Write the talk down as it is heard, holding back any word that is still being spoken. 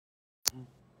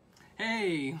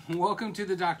Hey, welcome to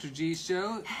the Dr. G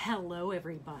Show. Hello,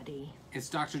 everybody. It's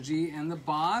Dr. G and the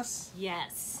boss,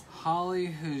 Yes. Holly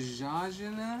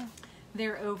Hajajina.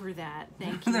 They're over that.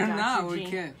 Thank you, They're Dr. not. G. We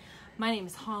can't. My name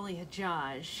is Holly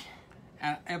Hajaj.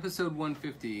 At episode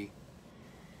 150.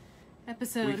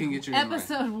 We can get your name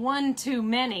episode right. One too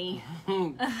many.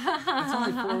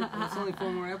 It's only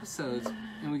four more episodes,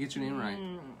 and we get your name right.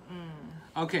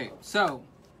 Okay, so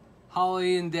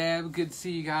Holly and Deb, good to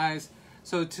see you guys.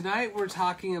 So tonight we're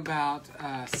talking about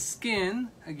skin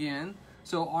again.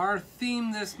 So our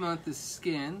theme this month is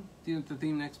skin. Do you know what the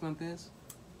theme next month is?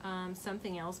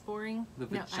 Something else boring? The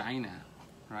vagina,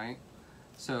 right?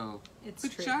 So it's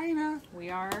vagina. True. We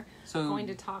are going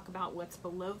to talk about what's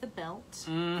below the belt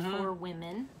for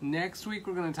women. Next week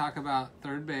we're going to talk about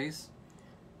third base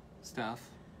stuff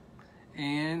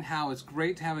and how it's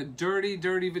great to have a dirty,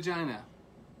 dirty vagina.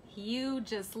 You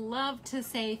just love to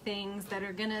say things that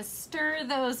are going to stir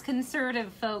those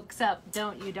conservative folks up,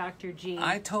 don't you, Dr. G?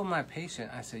 I told my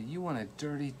patient, I said, you want a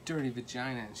dirty, dirty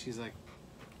vagina? And she's like,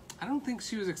 I don't think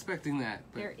she was expecting that.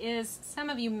 But there is, some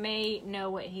of you may know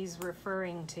what he's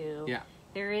referring to. Yeah.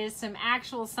 There is some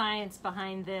actual science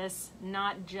behind this,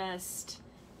 not just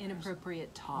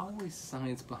inappropriate talk. Always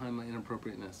science behind my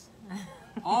inappropriateness.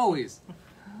 Always.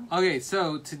 Okay,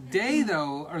 so today,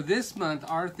 though, or this month,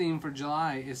 our theme for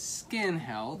July is skin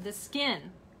health. The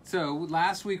skin. So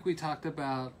last week we talked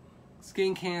about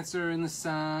skin cancer in the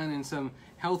sun and some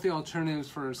healthy alternatives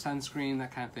for sunscreen,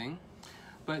 that kind of thing.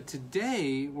 But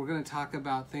today we're going to talk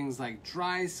about things like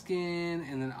dry skin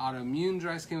and then autoimmune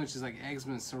dry skin, which is like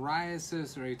eczema,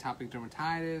 psoriasis, or atopic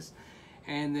dermatitis.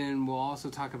 And then we'll also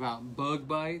talk about bug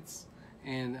bites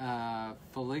and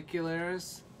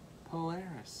follicularis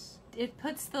polaris. It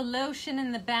puts the lotion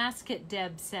in the basket,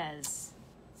 Deb says.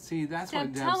 See, that's Deb, what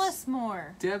Deb's... tell us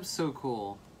more. Deb's so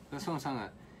cool. That's what I'm talking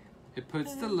about. It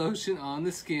puts the lotion on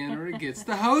the skin or it gets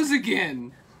the hose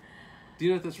again. Do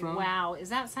you know what that's from? Wow,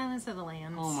 is that Silence of the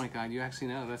Lambs? Oh my God, you actually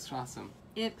know. That's awesome.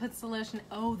 It puts the lotion...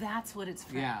 Oh, that's what it's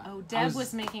from. Yeah. Oh, Deb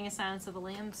was making a Silence of the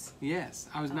Lambs. Yes.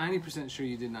 I was 90% sure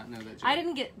you did not know that joke. I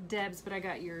didn't get Deb's, but I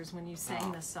got yours when you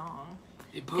sang the song.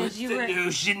 It puts the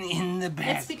lotion in the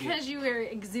basket. It's because you were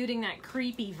exuding that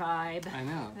creepy vibe. I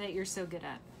know. That you're so good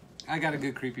at. I got a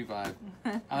good creepy vibe.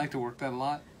 I like to work that a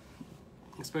lot.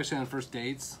 Especially on first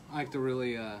dates. I like to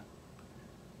really,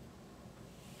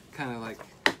 kind of like...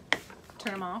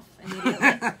 Turn them off immediately?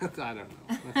 I don't know.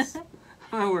 I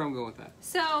don't know where I'm going with that.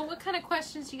 So, what kind of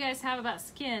questions do you guys have about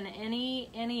skin?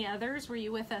 Any others? Were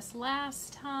you with us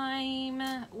last time?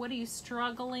 What are you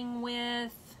struggling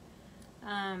with?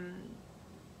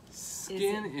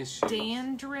 Skin issues.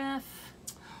 Dandruff?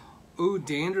 Ooh,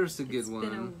 dandruff's a good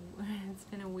one. It's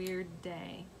been a weird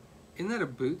day. Isn't that a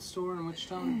boot store in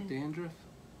Wichita? Dandruff?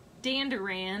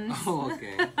 Dandarans. Oh,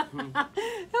 okay.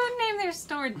 Who named their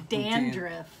store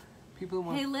Dandruff? People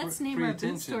want Hey, let's free name our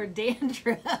attention. boot store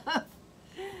Dandruff.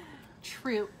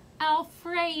 True.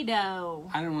 Alfredo.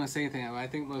 I don't want to say anything, but I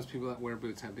think most people that wear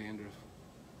boots have dandruff.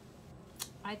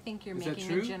 I think you're Is that making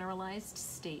true? a generalized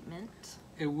statement.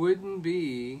 It wouldn't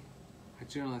be a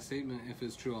generalized statement if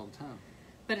it's true all the time.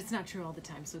 But it's not true all the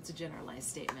time, so it's a generalized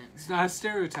statement. It's not a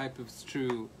stereotype if it's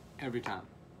true every time.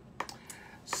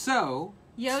 So...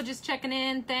 Yo, just checking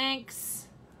in, thanks.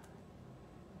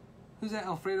 Who's that,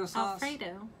 Alfredo sauce?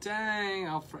 Alfredo. Dang,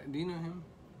 Alfredo. Do you know him?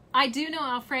 I do know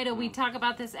Alfredo. We talk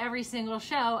about this every single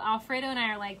show. Alfredo and I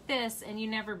are like this, and you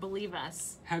never believe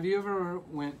us. Have you ever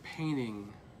went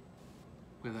painting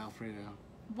with Alfredo?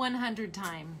 100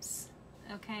 times.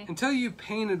 Okay? Until you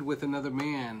painted with another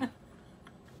man,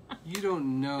 you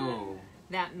don't know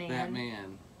that man. that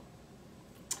man.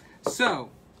 So,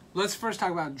 let's first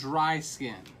talk about dry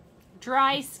skin.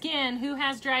 Dry skin. Who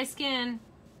has dry skin?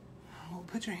 Well,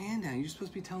 put your hand down. You're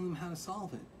supposed to be telling them how to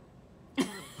solve it.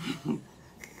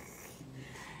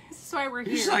 This is why we're here.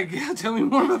 You're just like, yeah, tell me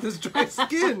more about this dry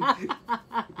skin.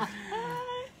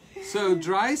 So,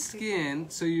 dry skin,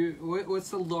 so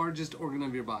what's the largest organ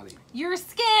of your body? Your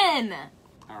skin!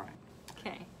 All right.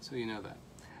 Okay. So you know that.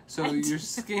 So your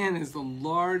skin is the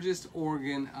largest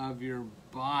organ of your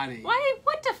body.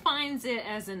 What defines it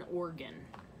as an organ?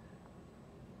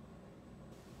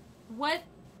 What?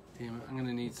 Damn it, I'm going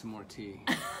to need some more tea.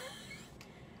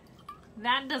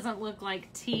 That doesn't look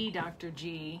like tea, Dr.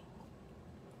 G.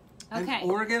 Okay. An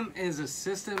organ is a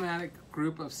systematic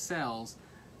group of cells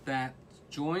that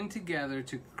join together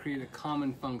to create a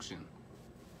common function.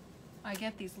 I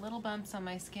get these little bumps on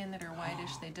my skin that are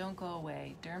whitish. They don't go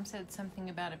away. Derm said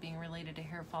something about it being related to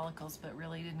hair follicles, but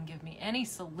really didn't give me any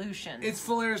solutions. It's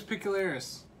Filaris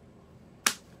picularis.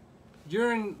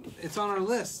 It's on our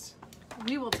list.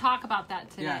 We will talk about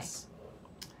that today. Yes.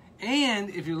 And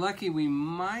if you're lucky, we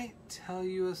might tell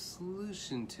you a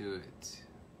solution to it.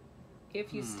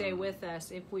 If you stay with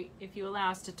us, if you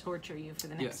allow us to torture you for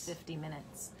the next 50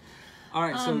 minutes. All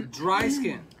right, so dry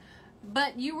skin.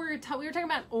 But we were talking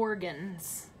about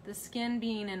organs. The skin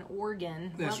being an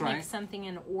organ. That's what right. makes something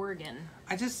an organ?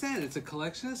 I just said it's a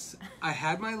collection of... I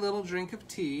had my little drink of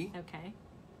tea. Okay.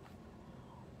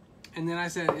 And then I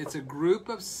said it's a group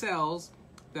of cells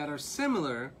that are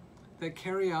similar, that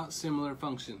carry out similar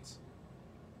functions.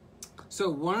 So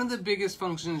one of the biggest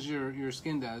functions your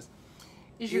skin does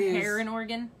is your hair an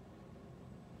organ?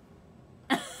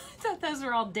 I thought those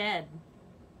were all dead.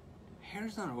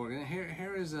 Hair's not an organ.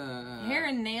 Hair is a... Hair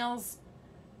and nails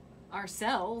are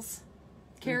cells.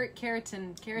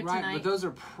 Keratinite. Right, but those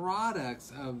are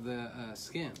products of the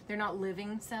skin. They're not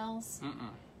living cells?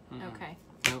 Okay.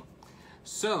 Nope.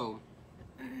 So...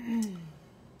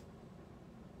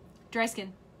 Dry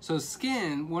skin. So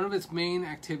skin, one of its main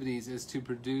activities is to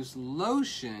produce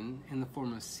lotion in the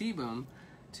form of sebum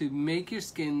to make your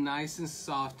skin nice and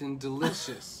soft and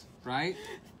delicious, right?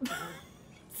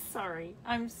 Sorry.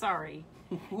 I'm sorry.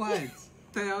 What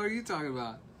the hell are you talking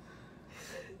about?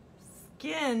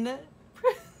 Skin.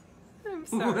 I'm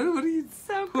sorry. What are you...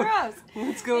 So gross.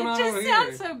 What's going on over here? It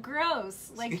just sounds so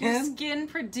gross. Like your skin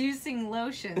producing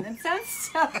lotion. It sounds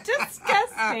so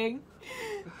disgusting.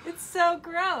 It's so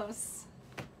gross.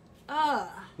 Ugh.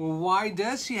 Well, why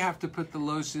does she have to put the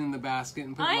lotion in the basket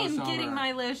and put lotion on her? I am getting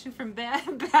my lotion from Bath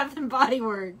and Body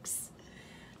Works.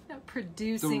 Not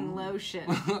producing lotion.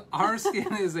 Our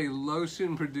skin is a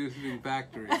lotion producing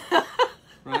factory.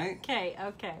 Right?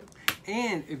 Okay.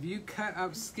 And if you cut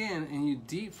up skin and you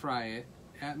deep fry it,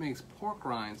 that makes pork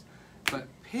rinds. But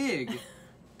pig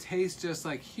tastes just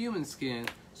like human skin.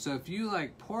 So if you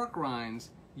like pork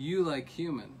rinds, you like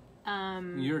human.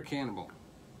 You're a cannibal.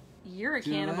 You're a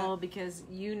cannibal because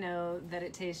you know that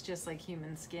it tastes just like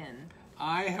human skin.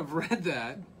 I have read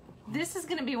that. This is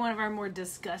going to be one of our more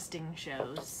disgusting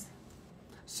shows.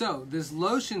 So, this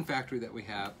lotion factory that we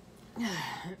have,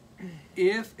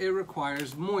 if it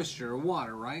requires moisture or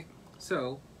water, right?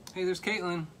 So, hey, there's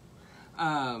Caitlin.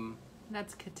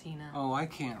 That's Katina. Oh, I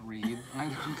can't read. I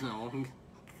don't know.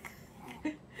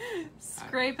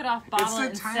 Scrape it off bottle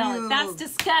and sell it. That's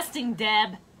disgusting,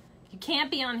 Deb. You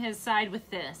can't be on his side with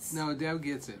this. No, Deb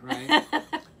gets it, right?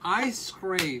 I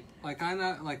scrape, like I'm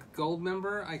not, like gold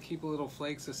member, I keep little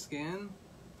flakes of skin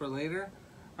for later,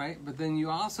 right? But then you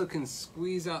also can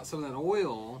squeeze out some of that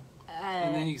oil,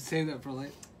 and then you can save that for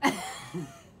later.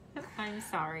 I'm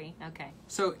sorry. Okay.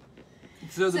 So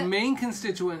the main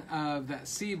constituent of that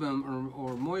sebum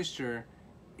or moisture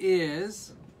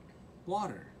is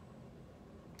water.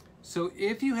 So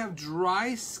if you have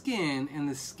dry skin and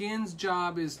the skin's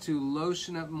job is to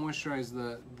lotion up and moisturize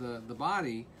the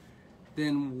body,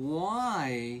 then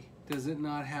why does it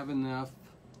not have enough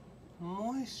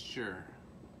moisture?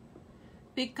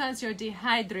 Because you're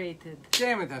dehydrated.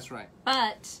 Damn it, that's right.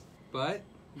 But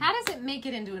how does it make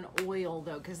it into an oil,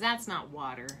 though? Because that's not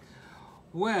water.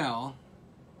 Well,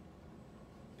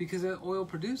 because of oil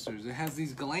producers. It has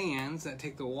these glands that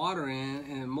take the water in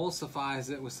and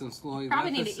emulsifies it with some soy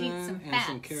lecithin and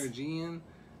some carrageenan.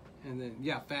 And then,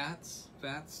 fats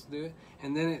do it.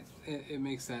 And then it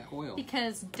makes that oil.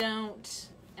 Because don't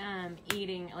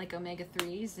eating like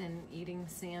omega-3s and eating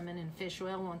salmon and fish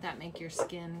oil, won't that make your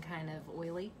skin kind of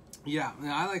oily? Yeah,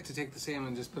 I like to take the salmon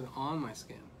and just put it on my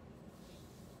skin.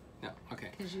 No, okay.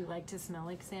 Because you like to smell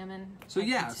like salmon? So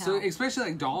so especially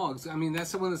like dogs. I mean,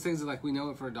 that's one of those things that like we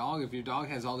know it for a dog. If your dog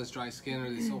has all this dry skin or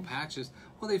these little patches,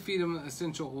 well, they feed them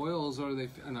essential oils or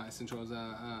not essential oils,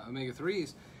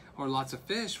 omega-3s or lots of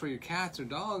fish for your cats or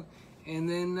dog, and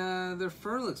then their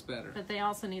fur looks better. But they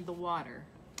also need the water.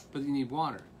 But you need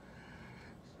water.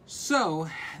 So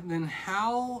then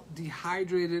how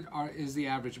dehydrated is the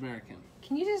average American?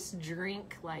 Can you just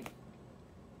drink like...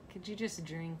 Could you just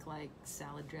drink like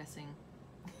salad dressing?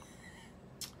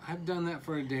 I've done that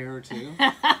for a day or two.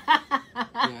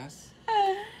 Yes.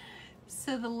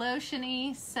 So the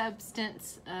lotiony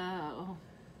substance. Oh.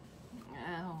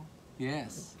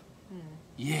 Yes.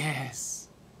 Yes.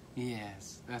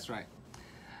 That's right.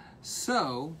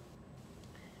 So.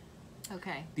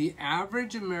 Okay. The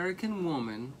average American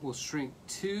woman will shrink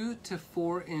 2 to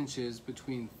 4 inches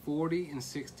between 40 and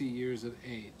 60 years of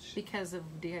age. Because of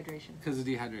dehydration. Because of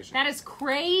dehydration. That is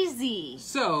crazy.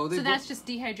 So that's just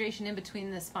dehydration in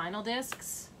between the spinal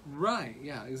discs? Right,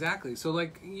 yeah, exactly. So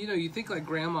like, you think like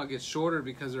grandma gets shorter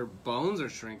because her bones are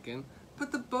shrinking,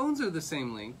 but the bones are the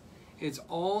same length. It's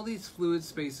all these fluid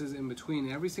spaces in between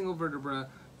every single vertebra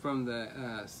from the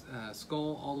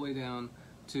skull all the way down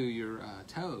to your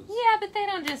toes. Yeah, but they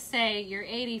don't just say you're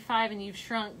 85 and you've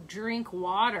shrunk, drink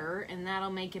water, and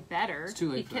that'll make it better. It's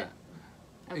too late for that.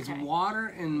 Okay. It's water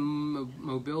and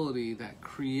mobility that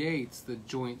creates the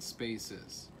joint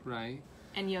spaces, right?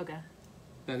 And yoga.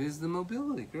 That is the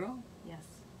mobility, girl. Yes.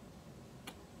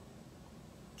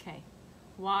 Okay.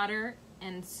 Water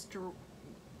and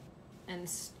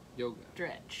Yoga.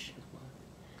 stretch.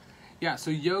 Yeah,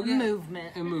 so yoga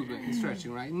Movement. and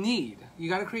stretching, right? Need. You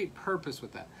got to create purpose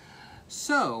with that.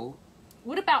 So,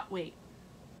 What about what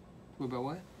about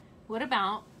what? What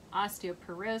about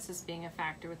osteoporosis being a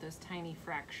factor with those tiny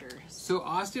fractures? So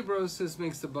osteoporosis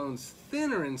makes the bones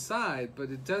thinner inside, but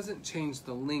it doesn't change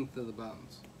the length of the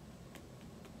bones.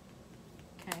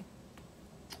 Okay.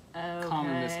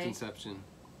 Common misconception.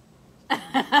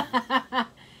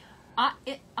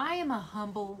 I am a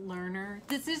humble learner.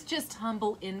 This is just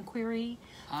humble inquiry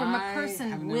from a I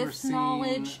person have never with seen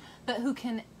knowledge, but who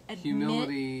can admit...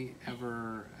 Humility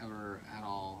ever at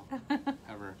all,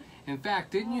 ever. In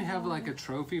fact, didn't you have like a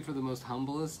trophy for the most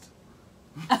humblest?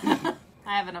 I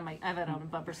have it on a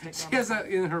bumper sticker. She has that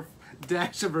in her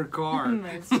dash of her car.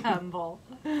 Most humble.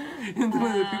 And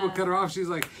when the people cut her off, she's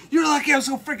like, "You're lucky I'm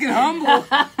so freaking humble."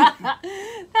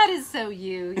 That is so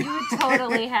you. You would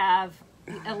totally have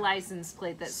a license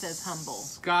plate that says humble.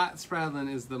 Scott Spradlin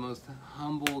is the most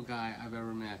humble guy I've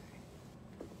ever met.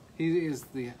 He is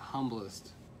the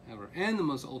humblest ever, and the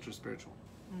most ultra spiritual.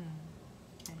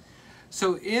 Okay.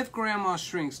 So if grandma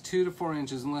shrinks 2 to 4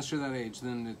 inches, unless you're that age,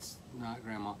 then it's not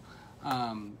grandma.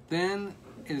 Then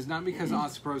it is not because of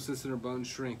osteoporosis and her bones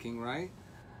shrinking, right?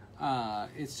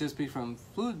 It's just from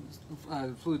fluid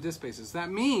disc. That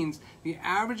means the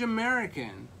average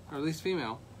American, or at least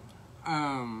female,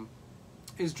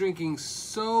 is drinking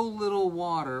so little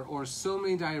water or so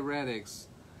many diuretics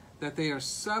that they are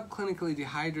subclinically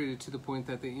dehydrated to the point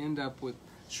that they end up with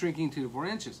shrinking 2 to 4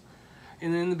 inches.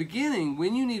 And in the beginning,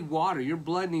 when you need water, your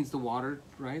blood needs the water,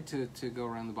 right, to go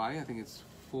around the body. I think it's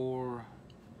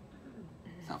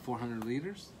not 400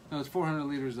 liters. No, it's 400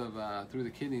 liters of through the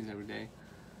kidneys every day.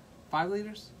 5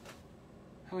 liters?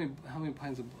 How many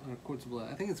pints of quarts of blood?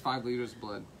 I think it's 5 liters of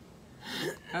blood.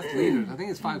 That's liters. I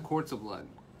think it's 5 quarts of blood,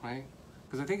 right?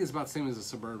 Because I think it's about the same as a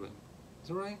Suburban. Is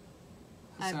it right?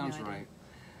 That sounds right.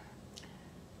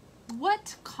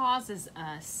 What causes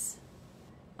us,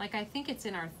 like I think it's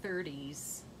in our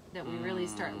 30s that we really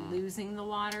start losing the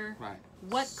water. Right.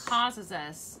 What causes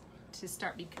us to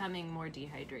start becoming more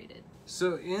dehydrated?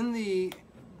 So in the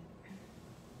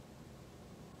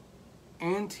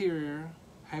anterior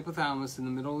hypothalamus in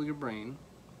the middle of your brain,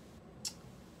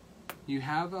 you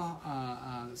have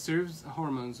a series of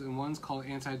hormones, and one's called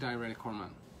antidiuretic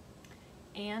hormone.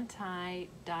 Antidiuretic.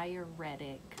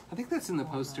 I think that's in the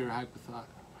posterior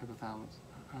hypothalamus,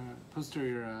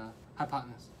 posterior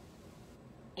hypotenuse.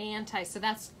 So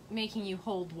that's making you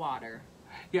hold water.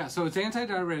 Yeah, so it's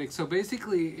antidiuretic. So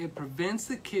basically, it prevents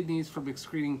the kidneys from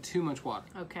excreting too much water.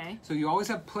 Okay. So you always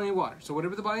have plenty of water. So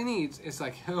whatever the body needs, it's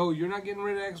like, oh, you're not getting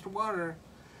rid of extra water.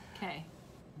 Okay.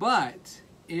 But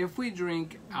if we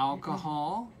drink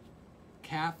alcohol,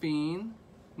 caffeine,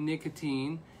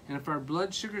 nicotine, and if our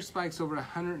blood sugar spikes over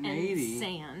 180, and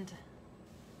sand.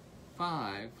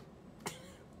 5,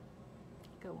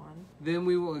 Go on. then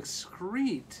we will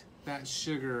excrete that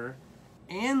sugar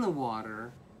and the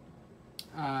water,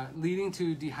 leading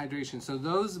to dehydration. So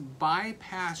those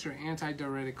bypass your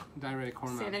antidiuretic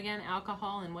hormone. Say that again.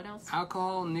 Alcohol and what else?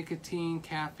 Alcohol, nicotine,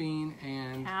 caffeine,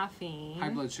 and Caffeine. high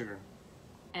blood sugar.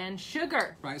 And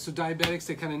sugar. Right, so diabetics,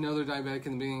 they kind of know they're diabetic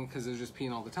in the beginning because they're just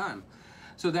peeing all the time.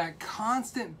 So that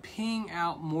constant peeing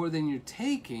out more than you're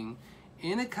taking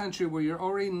in a country where you're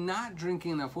already not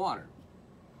drinking enough water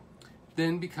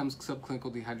then becomes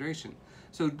subclinical dehydration.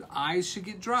 So eyes should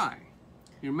get dry.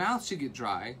 Your mouth should get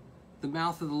dry. The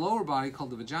mouth of the lower body, called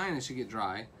the vagina, should get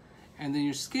dry. And then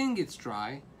your skin gets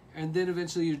dry. And then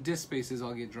eventually your disc spaces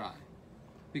all get dry.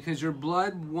 Because your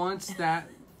blood wants that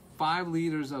 5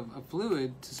 liters of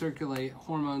fluid to circulate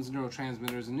hormones,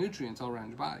 neurotransmitters, and nutrients all around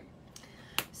your body.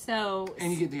 So.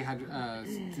 And you get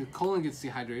the colon gets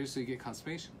dehydrated, so you get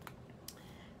constipation.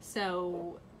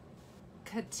 So,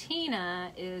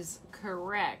 Katina is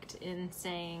correct in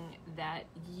saying that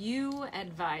you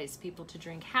advise people to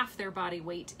drink half their body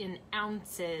weight in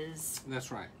ounces.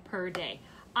 That's right. Per day.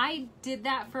 I did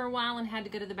that for a while and had to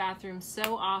go to the bathroom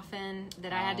so often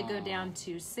that I had to go down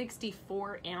to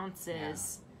 64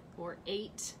 ounces or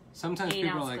 8. Sometimes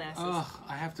people are like, glasses. "Ugh,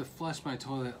 I have to flush my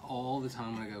toilet all the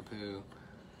time when I go poo."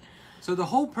 So the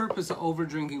whole purpose of over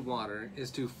drinking water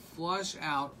is to flush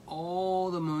out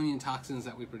all the ammonia and toxins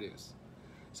that we produce.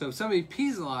 So if somebody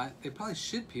pees a lot, they probably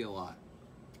should pee a lot.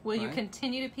 Will you right?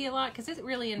 continue to pee a lot? Because it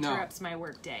really interrupts my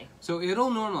work day. So it'll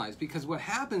normalize, because what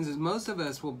happens is most of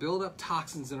us will build up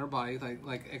toxins in our body,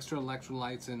 like extra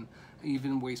electrolytes and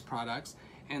even waste products,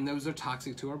 and those are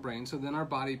toxic to our brain. So then our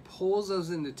body pulls those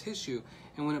into tissue,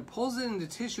 and when it pulls it into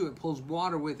tissue, it pulls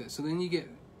water with it. So then you get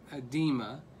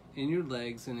edema in your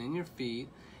legs and in your feet,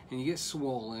 and you get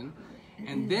swollen.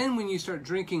 And then when you start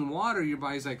drinking water, your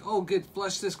body's like, oh, good,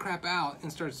 flush this crap out,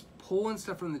 and starts pulling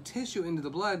stuff from the tissue into the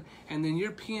blood, and then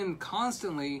you're peeing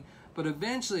constantly, but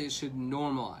eventually it should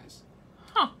normalize.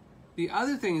 Huh. The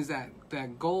other thing is that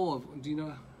goal of, do you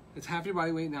know, it's half your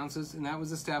body weight in ounces, and that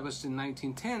was established in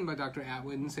 1910 by Dr.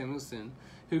 Atwood and Samuelson,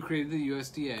 who created the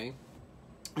USDA.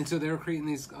 And so they were creating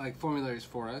these like formularies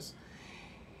for us.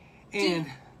 And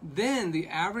then the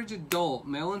average adult,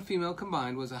 male and female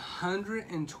combined, was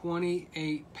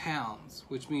 128 pounds,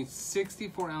 which means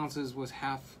 64 ounces was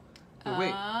half the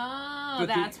weight. Oh, But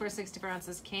that's where 64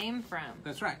 ounces came from.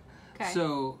 That's right. Okay.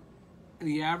 So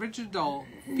the average adult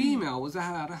female was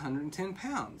about 110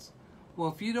 pounds. Well,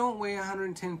 if you don't weigh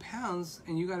 110 pounds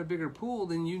and you got a bigger pool,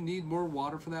 then you need more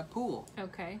water for that pool.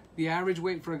 Okay. The average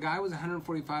weight for a guy was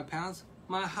 145 pounds.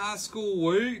 My high school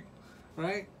weight,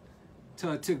 right?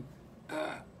 Till I took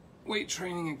weight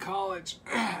training in college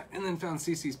and then found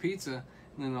CC's Pizza,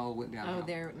 and then it all went downhill. Oh,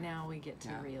 there. Now we get to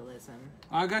realism.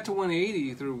 I got to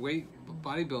 180 through weight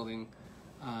bodybuilding,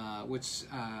 which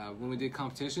when we did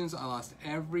competitions, I lost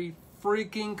every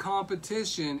freaking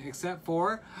competition except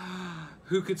for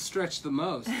who could stretch the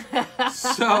most.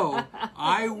 So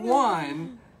I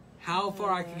won how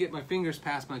far I could get my fingers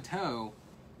past my toe,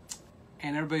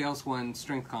 and everybody else won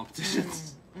strength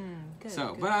competitions. Good, So,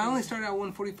 good, but I good. only started out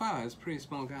 145. I was a pretty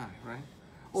small guy, right?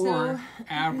 So- Or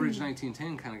average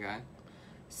 1910 kind of guy.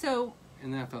 So,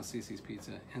 And then I felt CC's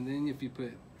Pizza. And then if you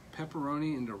put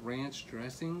pepperoni into ranch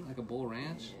dressing, like a bowl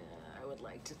ranch, I would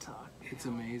like to talk. it's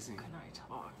amazing. Can I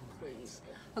talk, please?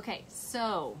 Okay,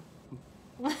 so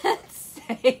let's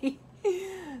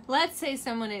say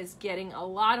someone is getting a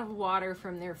lot of water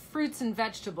from their fruits and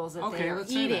vegetables that they Okay, are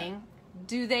let's say eating.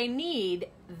 Do they need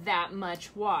that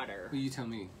much water? Well, you tell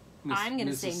me. I'm going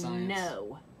to Mrs. say Science.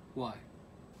 no. Why?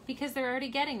 Because they're already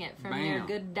getting it from their Bam.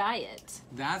 good diet.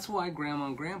 That's why Grandma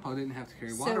and Grandpa didn't have to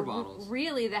carry water bottles.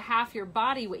 Really, the half your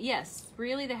body weight, yes,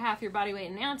 really the half your body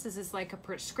weight in ounces is like a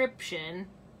prescription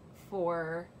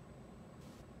for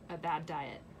a bad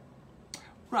diet.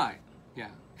 Right, yeah.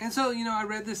 And so, you know, I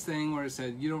read this thing where it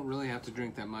said you don't really have to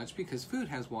drink that much because food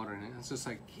has water in it. It's just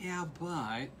like, yeah,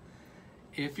 but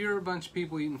if you're a bunch of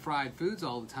people eating fried foods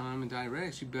all the time and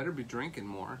diuretics, you better be drinking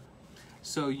more.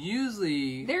 So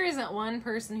usually... There isn't one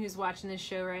person who's watching this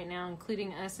show right now,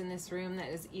 including us in this room, that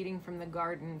is eating from the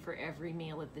garden for every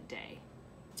meal of the day.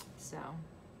 So...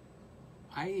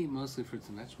 I eat mostly fruits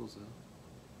and vegetables, though.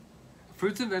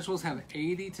 Fruits and vegetables have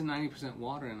 80 to 90%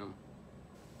 water in them.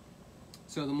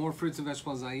 So the more fruits and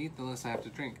vegetables I eat, the less I have to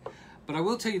drink. But I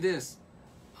will tell you this.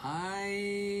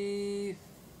 I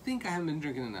think I haven't been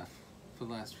drinking enough for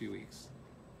the last few weeks.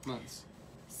 Months.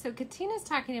 So Katina's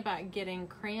talking about getting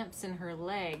cramps in her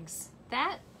legs.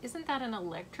 Isn't that an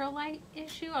electrolyte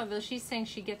issue? Although she's saying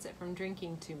she gets it from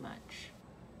drinking too much.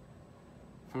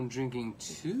 From drinking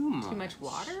too much? Too much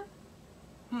water?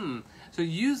 So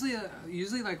usually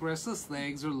like restless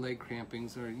legs or leg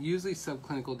crampings are usually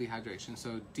subclinical dehydration,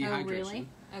 so dehydration. Oh, really?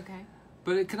 Okay.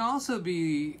 But it can also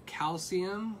be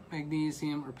calcium,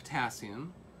 magnesium, or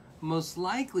potassium. Most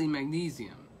likely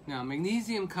magnesium. Now,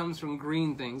 magnesium comes from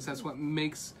green things. That's what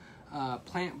makes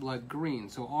plant blood green.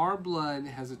 So our blood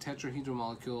has a tetrahedral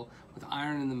molecule with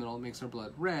iron in the middle. It makes our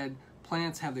blood red.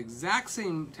 Plants have the exact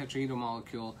same tetrahedral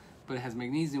molecule, but it has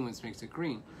magnesium, which makes it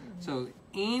green. So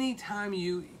anytime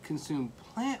you consume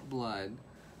plant blood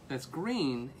that's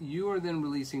green, you are then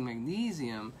releasing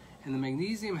magnesium, and the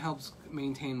magnesium helps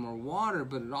maintain more water,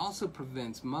 but it also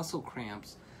prevents muscle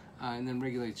cramps, and then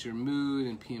regulates your mood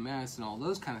and PMS and all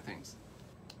those kind of things.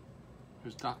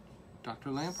 There's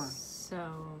Dr. Lamper.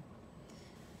 So...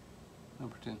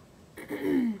 Number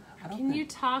 10. Can you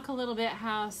talk a little bit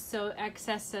how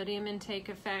excess sodium intake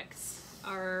affects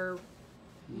our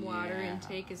water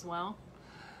intake as well?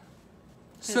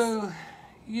 So,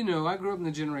 you know, I grew up in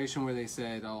the generation where they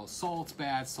said, oh, salt's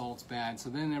bad, salt's bad. So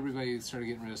then everybody started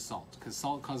getting rid of salt because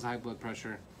salt causes high blood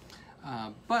pressure.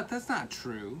 But that's not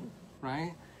true,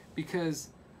 right? Because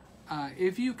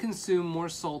if you consume more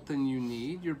salt than you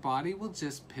need, your body will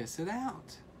just piss it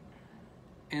out.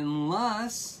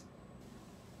 Unless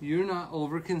you're not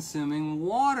over-consuming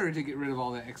water to get rid of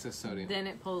all that excess sodium. Then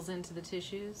it pulls into the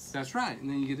tissues? That's right. And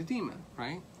then you get edema,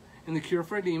 right? And the cure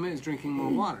for edema is drinking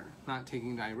more water, not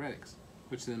taking diuretics,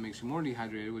 which then makes you more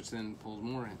dehydrated, which then pulls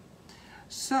more in.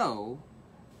 So,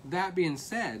 that being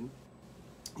said,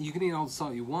 you can eat all the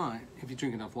salt you want if you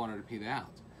drink enough water to pee it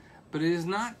out. But it is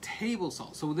not table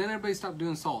salt. So then everybody stopped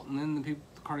doing salt. And then the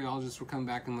cardiologists were coming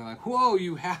back and they're like, whoa,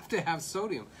 you have to have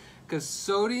sodium. Because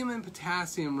sodium and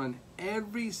potassium run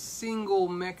every single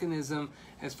mechanism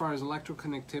as far as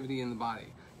electroconnectivity in the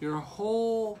body. Your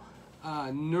whole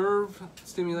nerve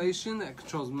stimulation that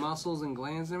controls muscles and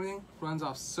glands and everything runs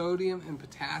off sodium and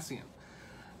potassium.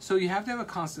 So you have to have a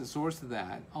constant source of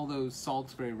that, although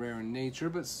salt's very rare in nature,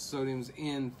 but sodium's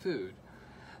in food.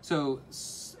 So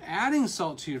adding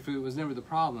salt to your food was never the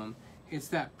problem. It's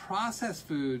that processed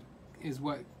food is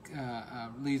what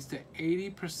leads to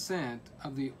 80%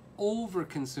 of the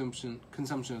consumption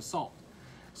of salt.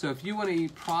 So if you want to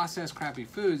eat processed crappy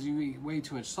foods, you eat way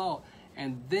too much salt,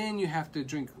 and then you have to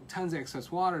drink tons of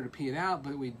excess water to pee it out,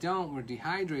 but we don't. We're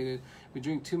dehydrated. We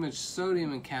drink too much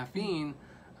sodium and caffeine,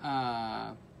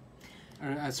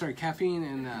 caffeine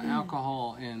and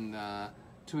alcohol and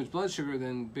too much blood sugar,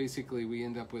 then basically we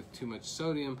end up with too much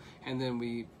sodium, and then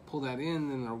we pull that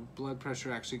in, and our blood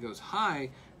pressure actually goes high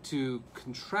to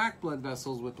contract blood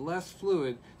vessels with less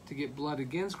fluid to get blood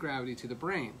against gravity to the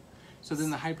brain. So then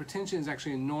the hypertension is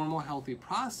actually a normal, healthy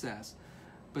process,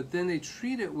 but then they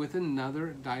treat it with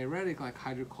another diuretic like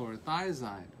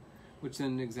hydrochlorothiazide, which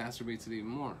then exacerbates it even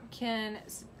more.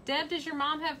 Deb, does your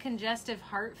mom have congestive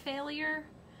heart failure?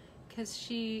 Because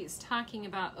she's talking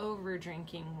about over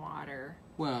drinking water.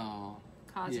 Well,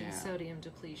 causing yeah. sodium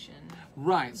depletion.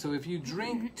 Right. So if you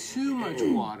drink too much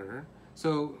water,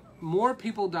 so more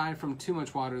people die from too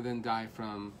much water than die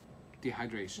from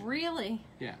dehydration. Really?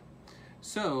 Yeah.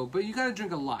 So, but you got to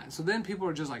drink a lot. So then people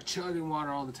are just like chugging water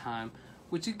all the time,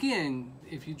 which again,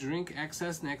 if you drink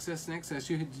excess and excess and excess,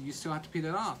 you still have to pee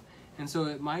that off. And so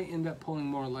it might end up pulling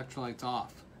more electrolytes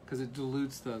off because it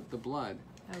dilutes the blood.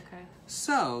 Okay.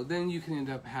 So then you can end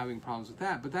up having problems with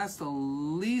that. But that's the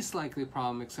least likely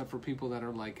problem, except for people that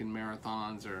are like in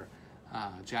marathons or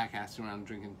jackassing around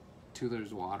drinking 2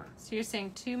 liters of water. So you're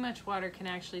saying too much water can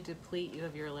actually deplete you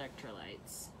of your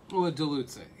electrolytes. Well, it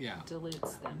dilutes it, yeah.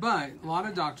 Dilutes them. But a lot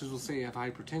of doctors will say you have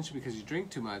hypertension because you drink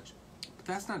too much. But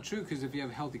that's not true, because if you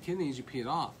have healthy kidneys, you pee it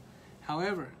off.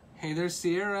 However, hey, there's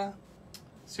Sierra.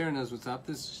 Sierra knows what's up.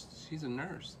 She's a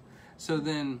nurse. So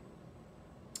then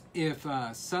if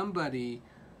somebody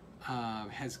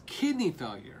has kidney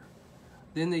failure,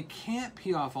 then they can't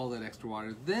pee off all that extra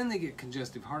water. Then they get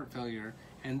congestive heart failure,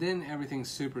 and then everything's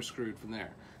super screwed from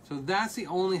there. So that's the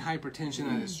only hypertension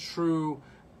that is true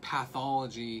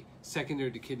pathology secondary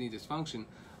to kidney dysfunction.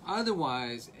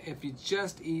 Otherwise, if you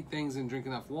just eat things and drink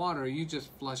enough water, you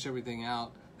just flush everything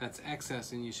out that's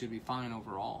excess and you should be fine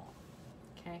overall.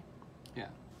 Okay. Yeah.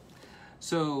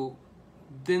 So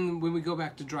then when we go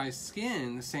back to dry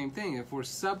skin, the same thing. If we're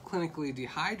subclinically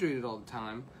dehydrated all the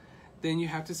time, then you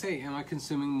have to say, am I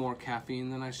consuming more caffeine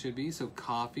than I should be? So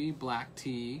coffee, black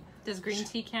tea. Does green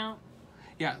tea count?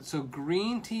 Yeah, so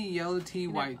green tea, yellow tea,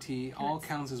 white tea all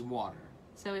counts as water.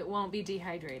 So it won't be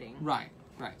dehydrating. Right.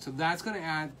 So that's going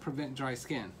to prevent dry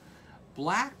skin.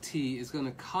 Black tea is going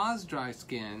to cause dry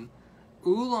skin.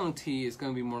 Oolong tea is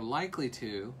going to be more likely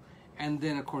to. And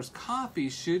then, of course, coffee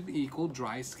should equal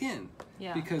dry skin.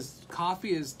 Yeah. Because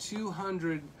coffee is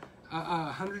 100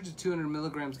 to 200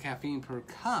 milligrams caffeine per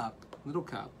cup, little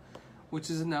cup, which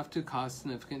is enough to cause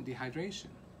significant dehydration.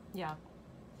 Yeah.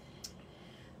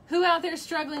 Who out there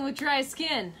struggling with dry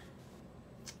skin?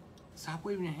 Stop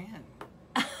waving your hand.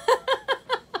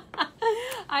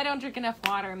 I don't drink enough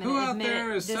water. Who out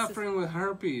there is suffering with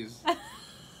herpes?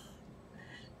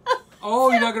 Oh,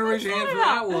 you're not going to raise your hand for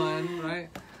that one, right?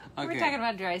 Okay. We're talking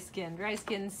about dry skin. Dry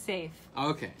skin's safe.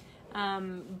 Okay.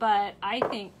 But I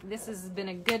think this has been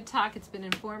a good talk. It's been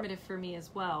informative for me as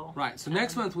well. Right. So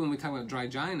next month when we talk about dry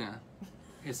gina,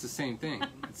 it's the same thing.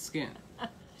 It's skin.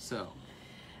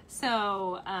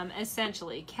 So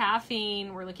essentially,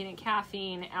 caffeine, we're looking at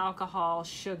caffeine, alcohol,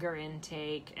 sugar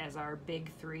intake as our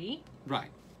big 3. Right.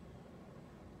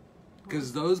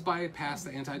 Because those bypass the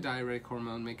antidiuretic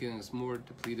hormone, making us more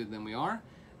depleted than we are.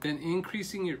 Then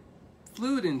increasing your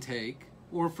fluid intake,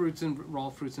 or raw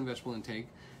fruits and vegetable intake,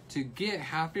 to get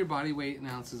half your body weight in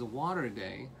ounces of water a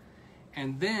day.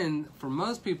 And then, for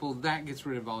most people, that gets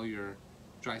rid of all your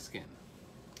dry skin.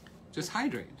 Just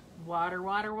hydrate. Water.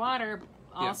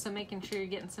 Also making sure you're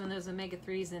getting some of those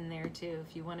omega-3s in there, too,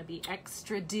 if you want to be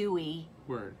extra dewy.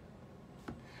 Word.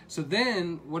 So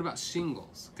then, what about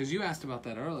shingles? Because you asked about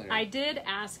that earlier. I did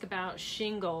ask about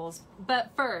shingles.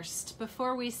 But first,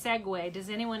 before we segue, does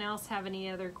anyone else have any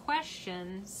other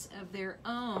questions of their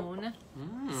own,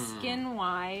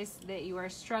 skin-wise, that you are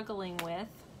struggling with?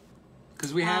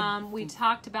 Because we had... we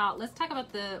talked about... Let's talk about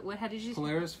how did you...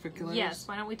 Polaris ficularis? Yes,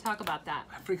 why don't we talk about that?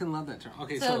 I freaking love that term.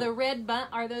 Okay, so the red bump...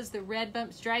 Are those the red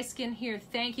bumps? Dry skin here.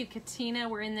 Thank you, Katina.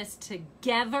 We're in this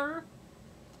together.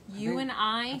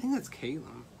 I think that's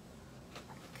Caitlin.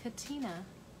 Katina.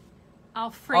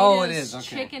 Alfredo's it is. Okay.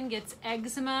 chicken gets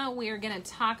eczema. We are going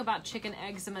to talk about chicken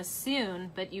eczema soon,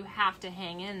 but you have to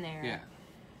hang in there. Yeah.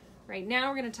 Right now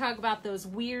we're going to talk about those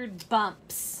weird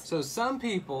bumps. So some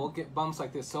people get bumps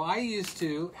like this. So I used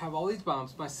to have all these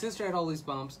bumps. My sister had all these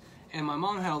bumps, and my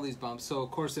mom had all these bumps. So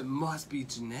of course it must be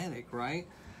genetic, right?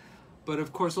 But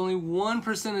of course only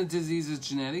 1% of disease is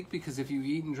genetic, because if you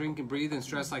eat and drink and breathe and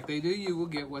stress like they do, you will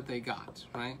get what they got,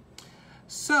 right?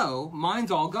 So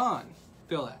mine's all gone.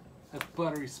 Feel that. That's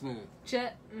buttery smooth.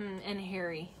 And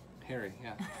hairy. Hairy,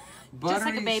 yeah. Just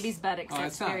like a baby's butt, except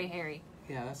it's very hairy.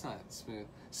 Yeah, that's not smooth.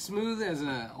 Smooth as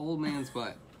an old man's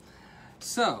butt.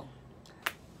 So,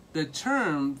 the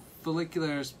term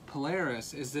follicularis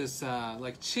pilaris is this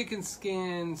like chicken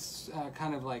skin,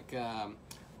 kind of like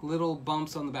little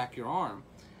bumps on the back of your arm.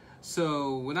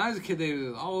 So, when I was a kid, they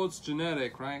were, oh, it's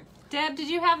genetic, right? Deb, did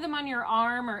you have them on your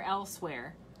arm or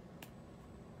elsewhere?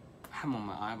 I'm on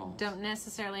my eyeballs. Don't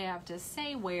necessarily have to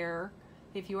say where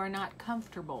if you are not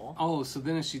comfortable. Oh, so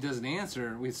then if she doesn't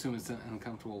answer, we assume it's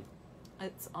uncomfortable.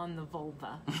 It's on the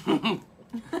vulva.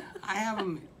 I have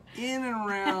them in and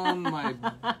around my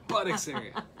buttocks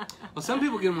area. Well, some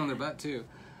people get them on their butt too.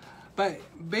 But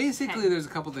basically, there's a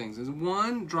couple things. There's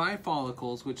one, dry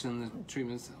follicles, which in the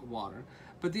treatment's water.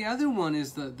 But the other one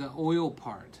is the oil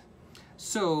part.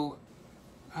 So,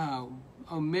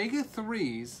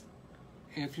 omega-3s,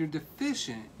 if you're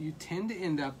deficient, you tend to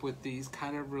end up with these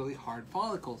kind of really hard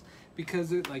follicles.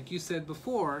 Because, like you said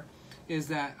before, is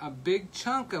that a big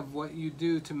chunk of what you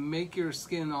do to make your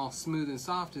skin all smooth and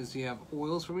soft is you have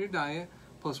oils from your diet,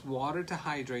 plus water to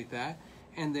hydrate that,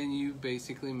 and then you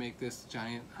basically make this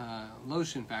giant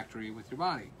lotion factory with your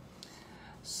body.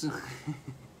 So,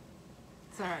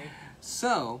 sorry.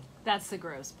 So... That's the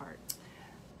gross part.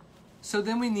 So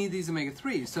then we need these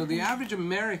omega-3s. So the average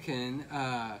American...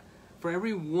 for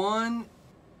every one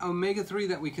omega-3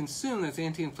 that we consume that's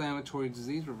anti-inflammatory,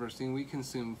 disease reversing, we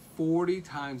consume 40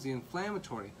 times the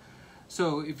inflammatory.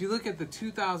 So if you look at the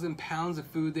 2,000 pounds of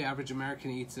food the average American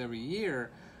eats every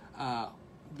year,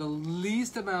 the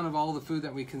least amount of all the food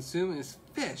that we consume is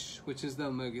fish, which is the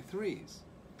omega-3s.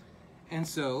 And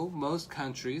so most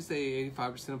countries, 85%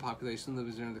 of the population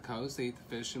lives near the coast, they eat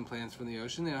the fish and plants from the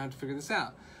ocean, they don't have to figure this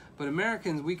out. But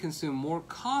Americans, we consume more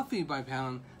coffee by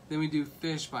pound than we do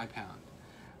fish by pound.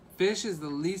 Fish is the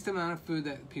least amount of food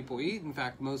that people eat. In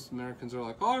fact, most Americans are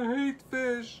like, oh, I hate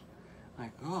fish.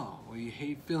 Like, oh, well, you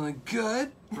hate feeling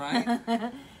good, right?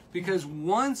 Because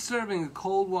one serving of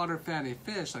cold water fatty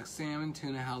fish, like salmon,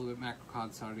 tuna, halibut, mackerel,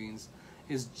 cod, sardines,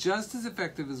 is just as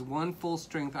effective as one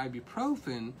full-strength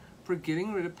ibuprofen for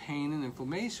getting rid of pain and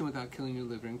inflammation without killing your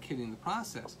liver and kidney in the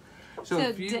process. So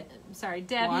if you,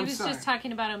 Deb, he was just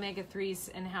talking about omega-3s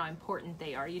and how important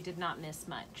they are. You did not miss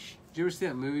much. Did you ever see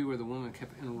that movie where the woman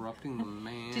kept interrupting the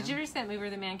man? Did you ever see that movie where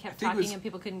the man kept talking and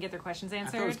people couldn't get their questions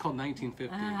answered? I thought it was called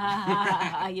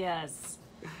 1950. Yes.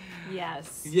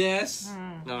 Yes. Yes?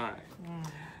 All right.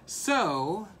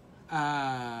 So,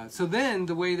 so then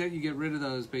the way that you get rid of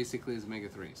those basically is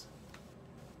omega-3s.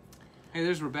 Hey,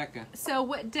 there's Rebecca.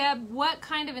 So, Deb, what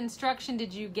kind of instruction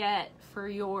did you get for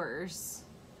yours?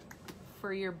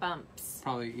 For your bumps?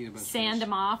 Probably eat a bunch of Sand fish.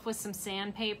 them off with some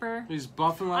sandpaper. You just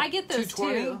buff them up. I get those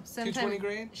 220? too. Sometimes, 220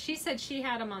 grade? She said she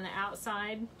had them on the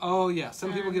outside. Oh, yeah.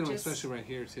 Some people get them, especially right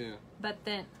here, too. But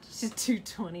then, she's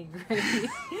 220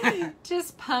 grade.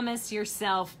 Just pumice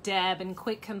yourself, Deb, and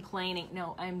quit complaining.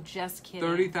 No, I'm just kidding.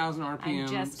 30,000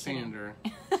 RPM sander.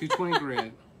 220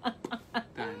 grit.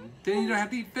 Done. Then you don't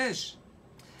have to eat fish.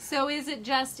 So is it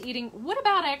just eating? What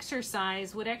about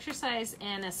exercise? Would exercise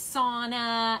and a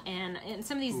sauna and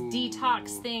some of these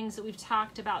detox things that we've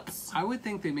talked about? I would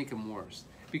think they make them worse.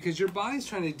 Because your body's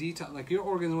trying to detox, like your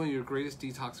organ is one of your greatest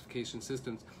detoxification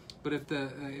systems. But if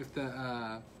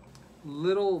the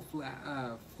little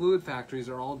fluid factories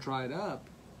are all dried up,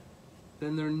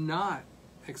 then they're not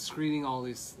excreting all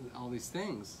these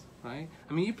things, right?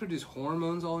 I mean, you produce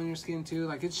hormones all in your skin too.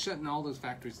 Like it's shutting all those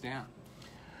factories down.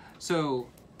 So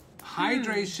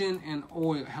hydration and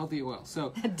oil, healthy oil.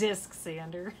 So a disc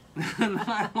sander.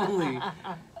 Not only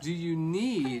do you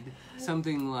need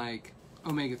something like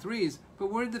omega-3s,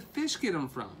 but where did the fish get them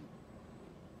from?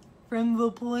 From the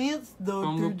plants, Dr.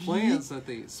 From the plants that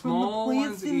they eat. Small From the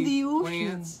plants ones in eat the ocean.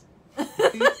 plants.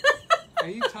 Are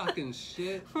you talking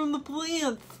shit? From the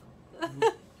plants.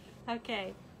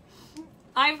 Okay.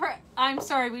 I'm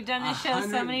sorry, we've done this show so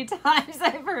 100 many times.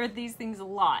 I've heard these things a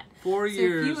lot. 4 So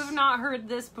years. if you have not heard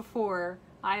this before,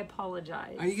 I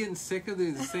apologize. Are you getting sick of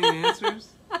the same answers?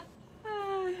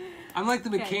 I'm like the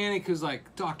Okay. mechanic who's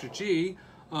like, Dr. G,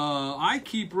 I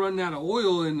keep running out of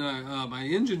oil and my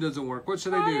engine doesn't work. What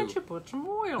should I Why do? don't you put some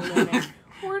oil in it?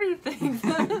 Where do you think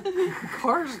the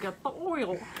cars get the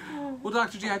oil? Well,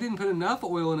 Dr. G, I didn't put enough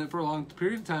oil in it for a long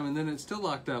period of time and then it's still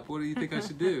locked up. What do you think I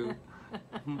should do?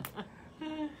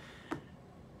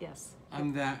 Yes.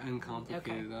 I'm that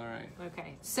uncomplicated. Okay. All right.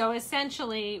 Okay. So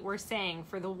essentially, we're saying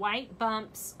for the white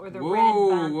bumps or the Whoa,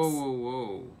 red bumps.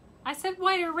 whoa. I said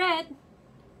white or red.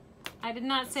 I did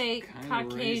not say Kinda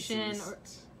Caucasian racist.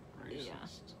 or. Racist. Yeah.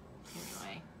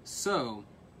 Anyway, So,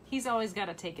 he's always got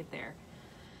to take it there.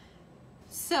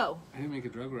 So, I didn't make a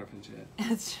drug reference yet.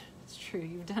 it's true.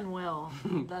 You've done well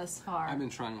thus far. I've been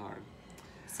trying hard.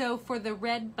 So for the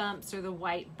red bumps or the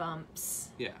white bumps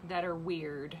Yeah. that are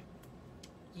weird,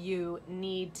 you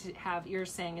need to have, you're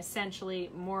saying essentially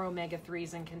more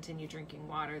omega-3s and continue drinking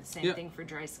water. The same Yep. thing for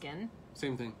dry skin.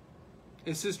 Same thing.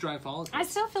 It's just dry follicles. I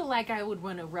still feel like I would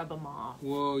want to rub them off.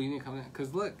 Whoa, you need to come down.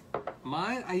 Because look,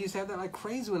 mine, I used to have that like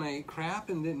crazy when I ate crap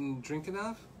and didn't drink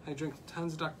enough. I drank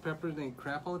tons of Dr. Pepper and ate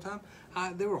crap all the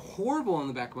time. They were horrible on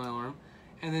the back of my arm.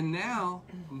 And then now,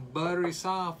 buttery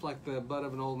soft like the butt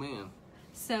of an old man.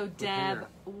 So Deb, hair.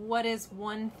 what is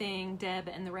one thing, Deb,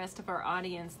 and the rest of our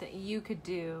audience that you could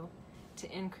do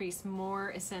to increase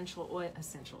more essential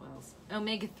oils,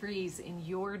 omega-3s in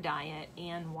your diet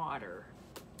and water?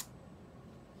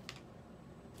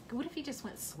 What if you just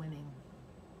went swimming?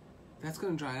 That's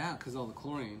going to dry out because all the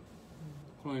chlorine.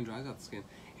 Chlorine dries out the skin.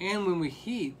 And when we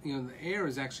heat, you know, the air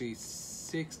is actually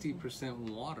 60%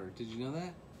 water. Did you know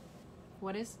that?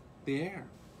 What is? The air.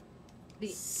 The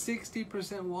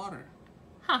 60% water.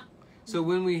 Huh. So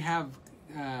when we have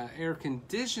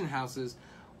air-conditioned houses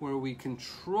where we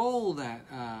control that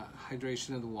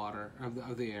hydration of the water,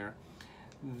 of the air,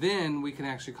 then we can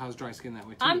actually cause dry skin that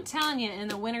way too. I'm telling you, in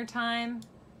the wintertime,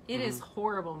 it is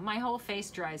horrible. My whole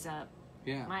face dries up.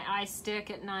 Yeah. My eyes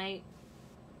stick at night.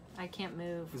 I can't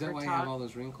move. Is that or why you talk. have all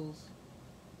those wrinkles?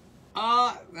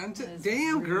 That is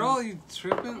Damn, rude. girl, you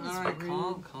tripping? That is All right,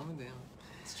 calm rude. it down.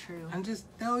 It's true.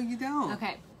 No, you don't.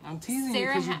 Okay. I'm teasing you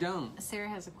because you don't. Sarah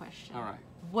has a question. All right.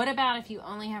 What about if you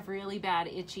only have really bad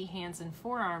itchy hands and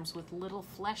forearms with little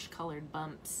flesh-colored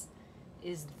bumps?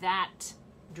 Is that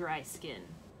dry skin?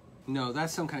 No,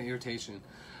 that's some kind of irritation.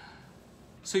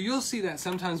 So you'll see that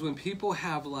sometimes when people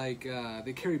have like,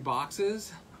 they carry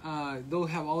boxes, they'll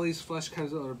have all these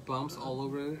flesh-colored bumps all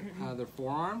over their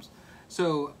forearms.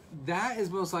 So that is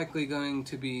most likely going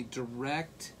to be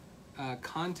direct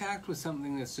contact with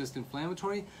something that's just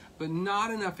inflammatory, but not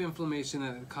enough inflammation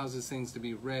that it causes things to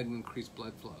be red and increase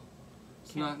blood flow.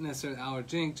 It's not necessarily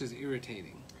allergenic, just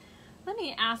irritating. Let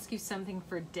me ask you something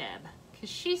for Deb,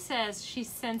 because she says she's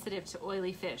sensitive to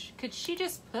oily fish. Could she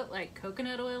just put like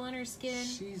coconut oil in her skin?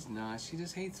 She's not. She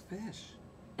just hates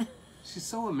fish. She's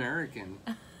so American.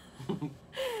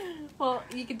 Well,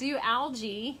 you could do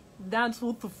algae. That's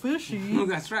what the fish eat.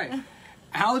 That's right.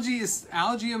 Algae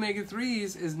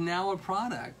omega-3s is now a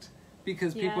product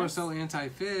because people are Yes. so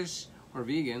anti-fish or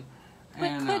vegan. But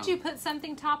And, could you put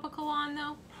something topical on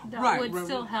though? That Right, would right,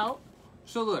 still right. help.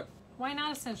 So look, Why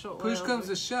not essential oil? push comes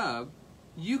to shove,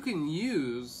 you can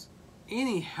use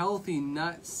any healthy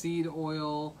nut seed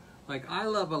oil. Like I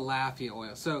love a Laffy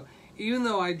oil. So even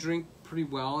though I drink pretty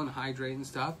well and hydrate and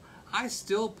stuff, I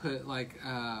still put like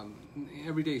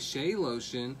everyday shea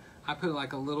lotion. I put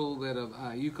like a little bit of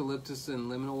eucalyptus and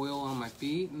lemon oil on my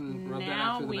feet and rub that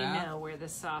Now after the we bath. know where the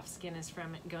soft skin is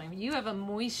from it going. You have a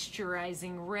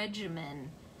moisturizing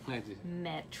regimen, I do.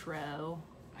 Metro.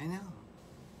 I know.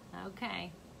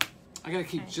 Okay. I gotta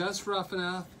keep Okay. just rough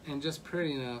enough and just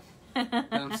pretty enough that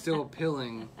I'm still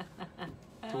appealing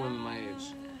to women my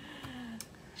age.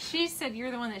 She said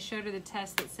you're the one that showed her the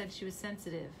test that said she was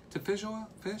sensitive. To fish oil?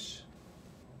 Fish?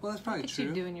 Well, that's probably Look at you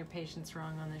true. doing your patients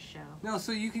wrong on this show. No,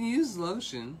 so you can use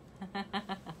lotion,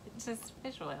 It's just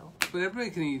fish oil. but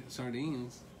everybody can eat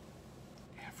sardines.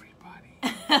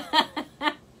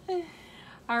 Everybody.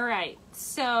 All right.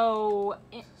 So,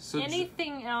 So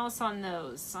anything else on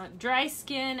those? On dry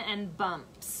skin and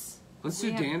bumps. Let's We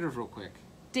do have- dandruff real quick.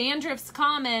 Dandruff's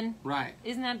common. Right.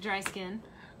 Isn't that dry skin?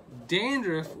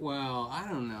 Dandruff, well, I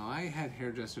don't know. I had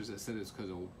hairdressers that said it's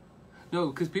because of... No,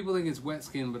 because people think it's wet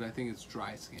skin, but I think it's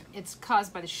dry skin. It's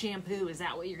caused by the shampoo. Is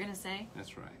that what you're going to say?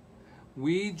 That's right.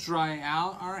 We dry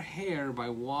out our hair by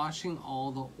washing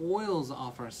all the oils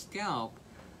off our scalp.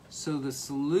 So the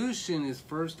solution is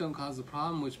first don't cause the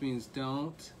problem, which means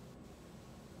don't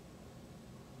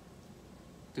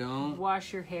Don't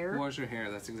wash your hair. wash your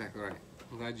hair. That's exactly right.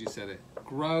 I'm glad you said it.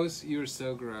 Gross. You're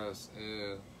so gross.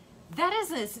 Ew. That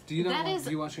is a. Do you know? That is.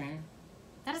 Do you wash your hair?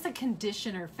 That is a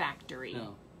conditioner factory.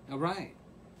 No. Oh, right.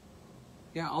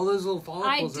 Yeah, all those little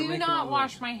follicles. I do not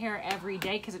wash my hair every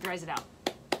day because it dries it out.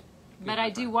 But I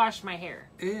do wash my hair.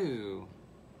 Ew.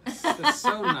 That's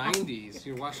so 90s.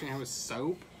 You're washing your hair with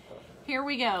soap? Here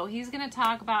we go. He's going to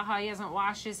talk about how he hasn't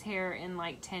washed his hair in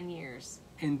like 10 years.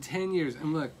 In 10 years.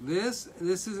 And look, this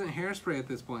isn't hairspray at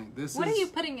this point. What are you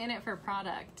putting in it for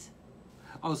product?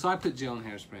 Oh, so I put gel in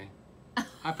hairspray.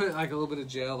 I put like a little bit of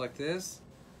gel like this.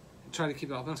 And try to keep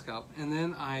it off my scalp. And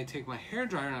then I take my hair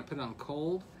dryer and I put it on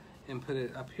cold and put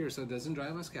it up here so it doesn't dry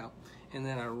my scalp. And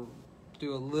then I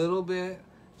do a little bit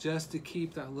just to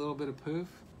keep that little bit of poof.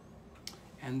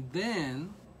 And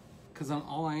then, because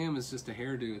all I am is just a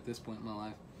hairdo at this point in my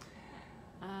life.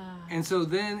 And so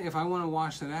then if I want to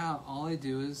wash that out, all I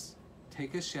do is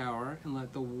take a shower and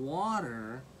let the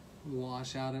water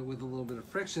wash out it with a little bit of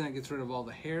friction. That gets rid of all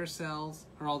the hair cells,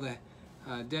 or all the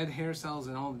dead hair cells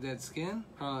and all the dead skin.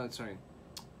 Sorry.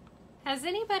 Has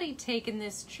anybody taken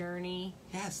this journey?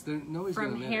 Yes, nobody's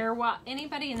from gonna hair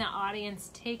anybody in the audience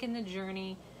taken the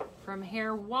journey from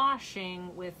hair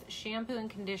washing with shampoo and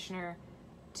conditioner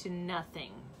to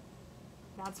nothing?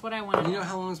 That's what I want to know. You know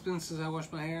how long it's been since I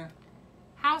washed my hair?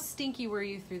 How stinky were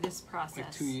you through this process?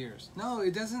 Like 2 years. No,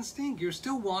 it doesn't stink. You're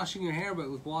still washing your hair, but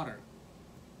with water.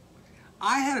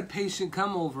 I had a patient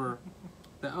come over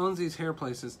that owns these hair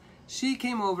places. She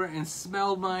came over and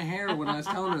smelled my hair when I was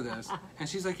telling her this. And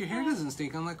she's like, your hair doesn't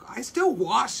stink. I'm like, I still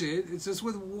wash it. It's just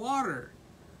with water.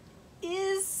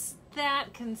 Is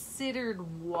that considered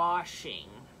washing?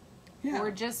 Yeah.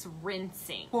 Or just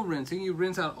rinsing? Well, rinsing. You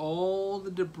rinse out all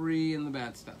the debris and the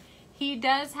bad stuff. He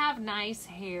does have nice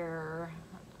hair.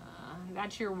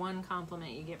 That's your one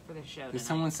compliment you get for the show tonight. Did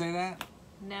someone say that?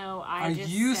 No, Are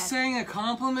you saying a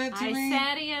compliment to me? I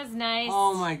said he has nice,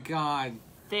 oh my God,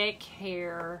 thick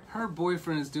hair. Her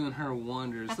boyfriend is doing her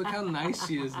wonders. Look how nice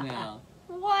she is now.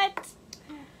 What?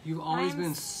 You've always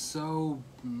been so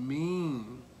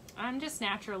mean. I'm just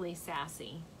naturally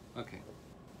sassy. Okay.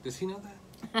 Does he know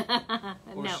that?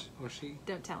 No. Or she?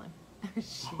 Don't tell him.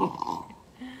 She. All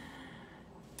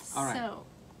right. So,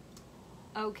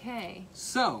 okay.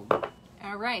 So.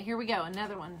 All right, here we go.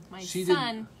 Another one. My She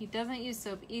son, he doesn't use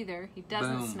soap either. He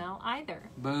doesn't Boom. smell either.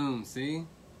 Boom. See?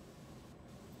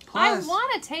 I Plus,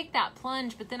 want to take that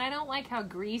plunge, but then I don't like how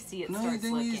greasy it no, starts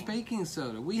then looking. you use baking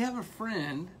soda. We have a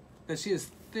friend that she has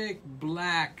thick,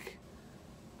 black,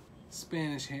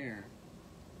 Spanish hair.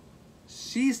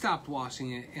 She stopped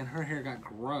washing it, and her hair got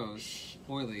gross,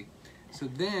 oily. So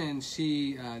then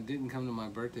she didn't come to my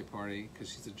birthday party because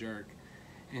she's a jerk.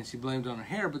 And she blamed it on her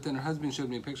hair, but then her husband showed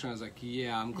me a picture, and I was like,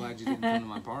 yeah, I'm glad you didn't come to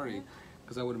my party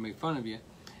because I would have made fun of you.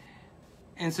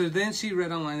 And so then she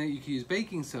read online that you could use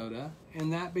baking soda,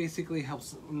 and that basically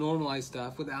helps normalize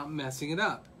stuff without messing it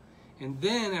up. And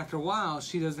then after a while,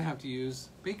 she doesn't have to use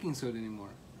baking soda anymore.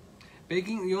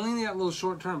 You only need that little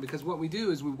short term, because what we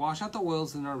do is we wash out the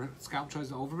oils and our scalp tries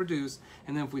to overproduce,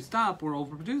 and then if we stop, we're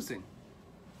overproducing.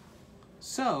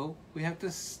 So we have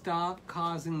to stop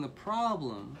causing the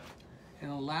problem and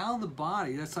allow the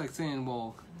body. That's like saying,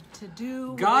 well, to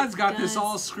do God's got this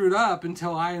all screwed up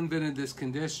until I invented this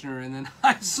conditioner, and then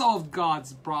I solved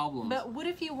God's problems. But what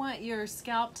if you want your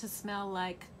scalp to smell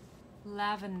like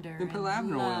lavender? Then put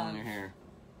lavender oil in your hair.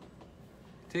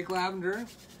 Take lavender,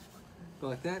 go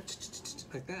like that,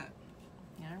 like that.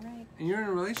 All right. And you're in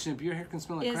a relationship, your hair can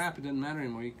smell like crap, it doesn't matter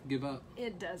anymore. You can give up.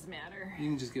 It does matter. You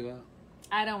can just give up.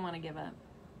 I don't want to give up.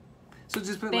 So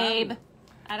just put Babe, lavender.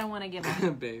 I don't want to give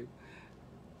up. Babe.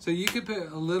 So you could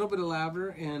put a little bit of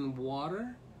lavender in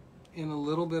water, in a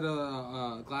little bit of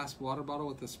a glass water bottle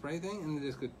with the spray thing, and then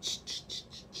just go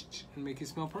and make you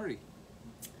smell pretty.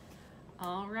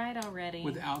 All right, already.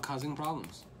 Without causing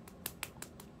problems.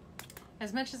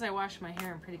 As much as I wash my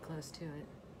hair, I'm pretty close to it.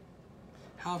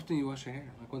 How often do you wash your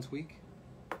hair? Like once a week?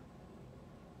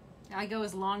 I go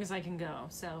as long as I can go,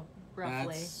 so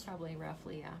roughly, That's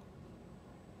yeah.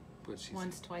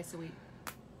 Once, twice a week.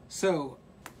 So,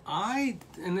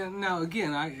 now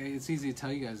again, it's easy to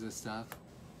tell you guys this stuff.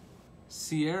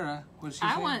 Sierra, what did she say?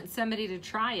 I want somebody to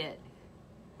try it.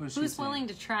 What did she Who's say? willing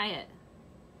to try it?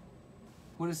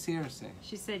 What does Sierra say?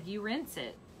 She said, you rinse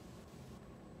it.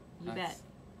 You bet.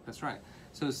 That's right.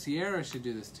 So Sierra should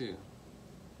do this too.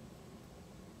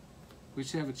 We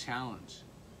should have a challenge.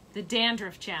 The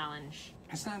dandruff challenge.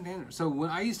 It's not dandruff. So when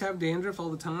I used to have dandruff all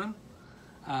the time,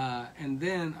 and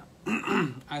then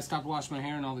I stopped washing my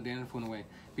hair and all the dandruff went away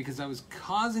because I was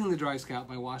causing the dry scalp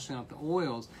by washing out the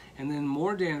oils, and then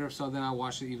more dandruff, so then I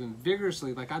washed it even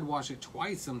vigorously. Like I'd wash it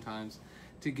twice sometimes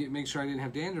to make sure I didn't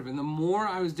have dandruff. And the more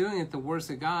I was doing it, the worse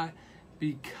it got,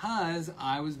 because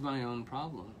I was my own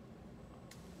problem,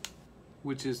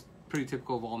 which is pretty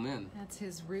typical of all men. That's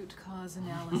his root cause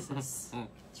analysis.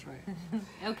 That's right.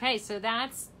 Okay, so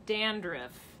that's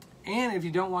dandruff. And if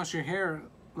you don't wash your hair,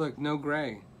 look, no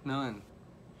gray, none.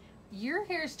 Your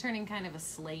hair's turning kind of a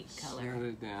slate color. Shut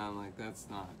it down, like that's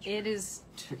not true. It is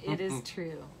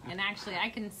true. And actually, I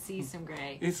can see some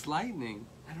gray. It's lightning.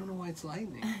 I don't know why it's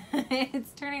lightning.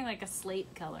 It's turning like a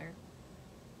slate color.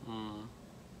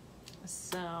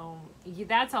 So,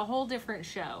 that's a whole different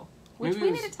show. Which Maybe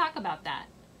we need to talk about that.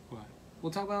 What?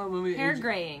 We'll talk about maybe Hair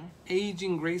graying.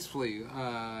 Aging gracefully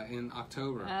in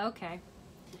October. Okay.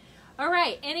 All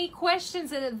right. Any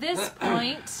questions at this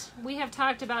point? We have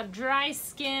talked about dry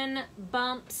skin,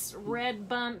 bumps, red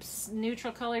bumps,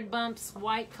 neutral colored bumps,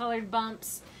 white colored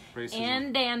bumps, Racism.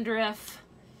 and dandruff.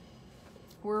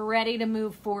 We're ready to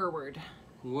move forward.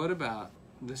 What about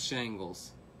the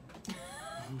shingles?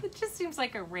 It just seems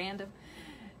like a random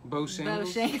Bo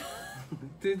shingles?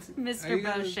 Mr.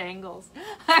 Bo Shangles.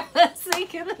 I was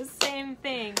thinking the same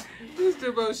thing.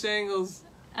 Mr. Bo Shingles.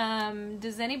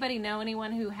 Does anybody know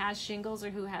anyone who has shingles or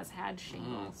who has had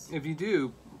shingles? If you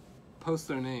do, post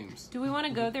their names. Do we want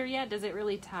to go there yet? Does it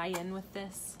really tie in with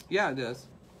this? Yeah, it does.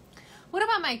 What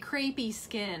about my crepey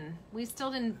skin? We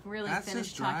still didn't really That's finish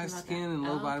just dry talking about skin that. and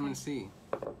low Oh, vitamin okay. C.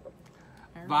 All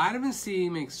right. Vitamin C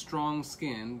makes strong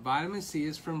skin. Vitamin C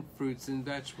is from fruits and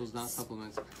vegetables, not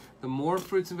supplements. The more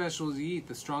fruits and vegetables you eat,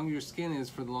 the stronger your skin is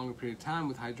for the longer period of time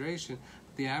with hydration.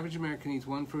 The average American eats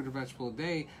one fruit or vegetable a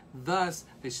day. Thus,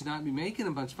 they should not be making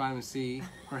a bunch of vitamin C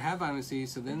or have vitamin C,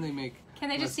 so then they make Can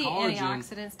they just less see collagen,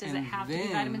 antioxidants? Does it and have to be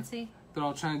then vitamin C? They're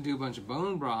all trying to do a bunch of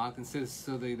bone broth instead,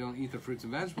 so they don't eat the fruits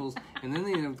and vegetables, and then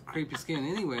they end up with crepey skin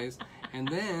anyways, and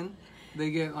then they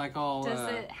get like all... Does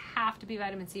it have to be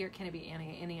vitamin C, or can it be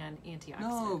any antioxidant?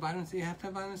 No, vitamin C, you have to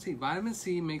have vitamin C. Vitamin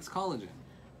C makes collagen.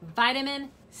 Vitamin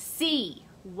C,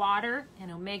 water,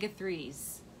 and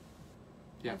omega-3s.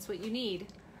 Yeah. That's what you need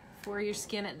for your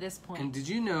skin at this point. And did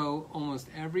you know almost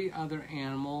every other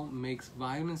animal makes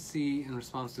vitamin C in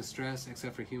response to stress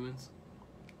except for humans?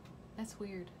 That's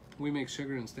weird. We make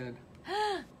sugar instead.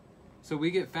 So we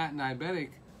get fat and diabetic.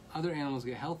 Other animals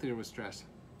get healthier with stress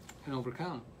and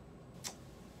overcome.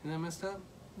 Isn't that messed up?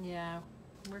 Yeah,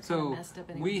 we're kind So of messed up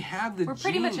anyway. we have the We're gene.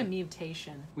 pretty much a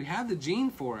mutation. We have the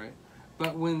gene for it,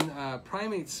 but when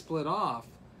primates split off,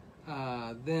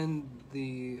 then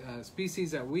the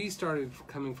species that we started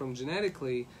coming from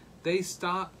genetically, they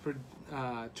stopped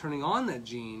turning on that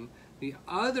gene. The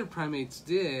other primates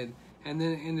did, and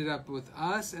then it ended up with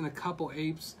us and a couple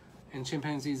apes and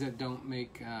chimpanzees that don't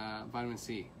make vitamin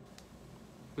C.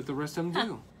 But the rest of them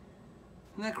do.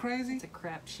 Isn't that crazy? It's a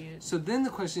crapshoot. So then the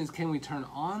question is, can we turn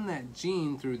on that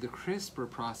gene through the CRISPR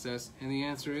process? And the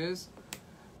answer is,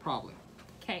 probably.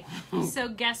 Okay, so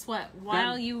guess what?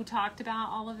 While you talked about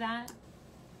all of that,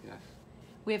 Yes.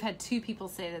 we have had 2 people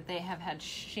say that they have had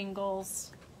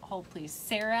shingles. Hold please.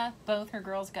 Sarah, both her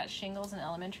girls got shingles in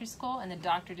elementary school, and the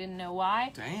doctor didn't know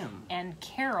why. Damn. And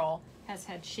Carol has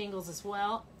had shingles as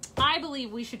well. I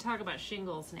believe we should talk about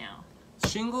shingles now.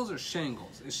 Shingles or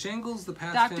shingles? Is shingles the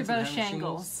past Dr. tense Bo of having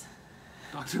Shangles.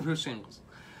 Dr. Bo Shingles.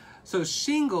 So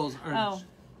shingles are... Oh.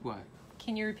 What?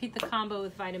 Can you repeat the combo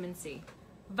with vitamin C?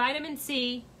 Vitamin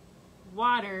C,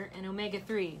 water, and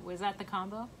omega-3. Was that the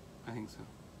combo? I think so.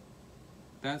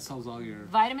 That solves all your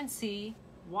Vitamin C,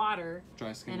 water,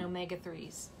 dry skin and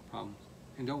omega-3s. problems.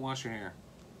 And don't wash your hair.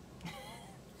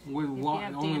 With you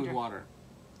have only with dandruff. water.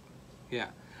 Yeah.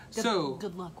 Good, So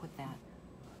good luck with that.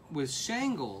 with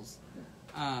shingles,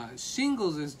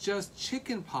 shingles is just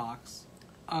chicken pox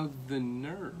of the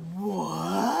nerve.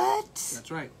 What?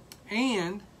 That's right.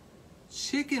 And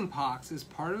chicken pox is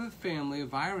part of a family of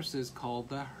viruses called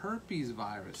the herpes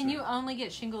virus. Can you only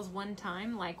get shingles one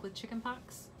time, like with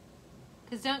chickenpox?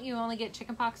 Because don't you only get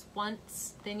chickenpox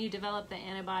once, then you develop the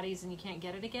antibodies and you can't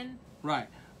get it again? Right.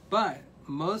 But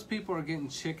most people are getting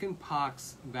chicken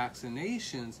pox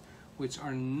vaccinations, which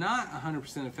are not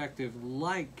 100% effective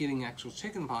like getting actual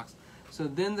chicken pox. So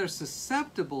then they're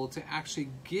susceptible to actually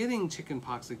getting chicken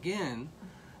pox again,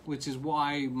 which is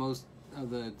why most of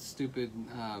the stupid...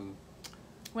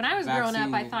 When I was growing up,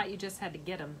 I vaccine- thought you just had to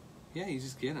get them. yeah, you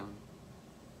just get them.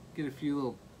 Get a few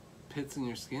little pits in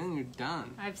your skin and you're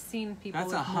done. I've seen people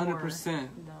That's with 100%. more,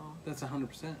 though, That's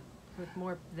 100%. with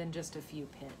more than just a few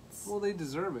pits. Well, they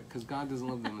deserve it because God doesn't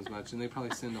love them as much, and they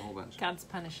probably sinned a whole bunch. God's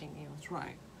punishing you. That's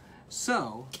right.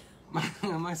 So,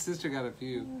 my sister got a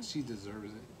few. She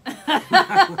deserves it.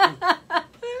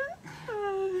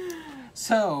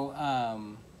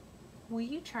 So, Will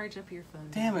you charge up your phone?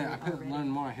 damn it! battery I put already? learn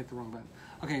more. I hit the wrong button.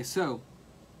 Okay, so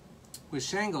with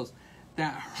shingles.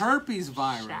 That herpes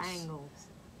virus. Shingles.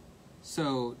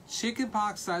 So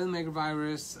chickenpox,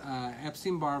 cytomegalovirus,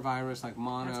 Epstein-Barr virus, like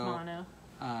mono. That's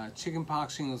mono.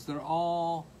 Chickenpox, shingles, they're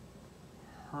all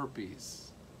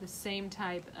herpes. The same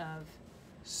type of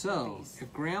So, herpes.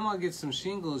 if grandma gets some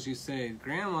shingles, you say,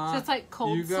 Grandma, So it's like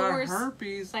cold you got sores.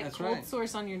 herpes. It's like That's cold right.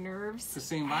 sores on your nerves. It's the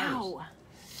same virus. Ow.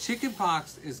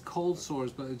 Chickenpox is cold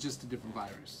sores, but it's just a different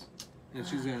virus. And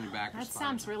it's usually on your back or That spine.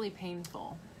 sounds really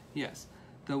painful. Yes.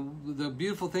 The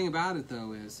beautiful thing about it,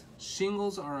 though, is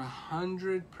shingles are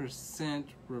 100%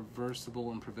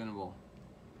 reversible and preventable.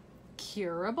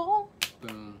 Curable?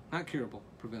 Boom. Not curable,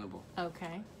 preventable.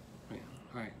 Okay. Yeah.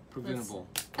 All right, preventable.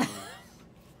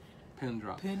 Pin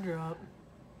drop. Pin drop.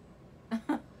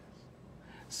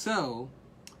 So,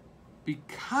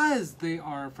 because they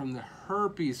are from the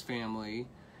herpes family,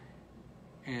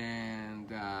 and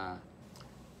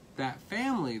that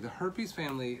family, the herpes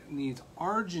family, needs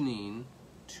arginine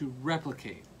to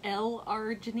replicate.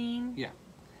 L-arginine? Yeah.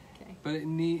 Okay. But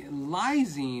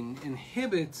lysine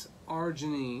inhibits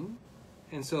arginine,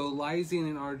 and so lysine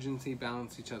and arginine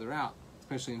balance each other out,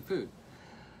 especially in food.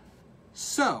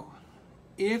 So,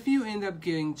 if you end up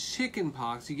getting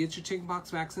chickenpox, you get your chickenpox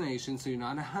vaccination, so you're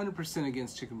not 100%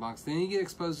 against chickenpox. Then you get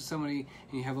exposed to somebody,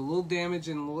 and you have a little damage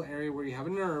in a little area where you have a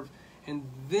nerve, and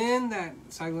then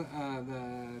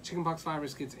the chickenpox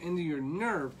virus gets into your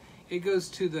nerve. It goes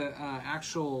to the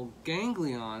actual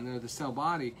ganglion, or the cell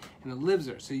body, and it lives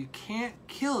there. So you can't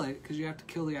kill it because you have to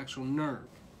kill the actual nerve,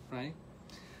 right?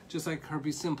 Just like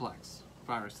herpes simplex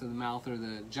virus to the mouth or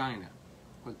the vagina,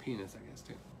 or the penis, I guess,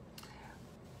 too.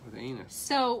 Or the anus.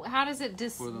 So how does it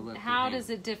Or the lip how or does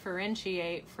it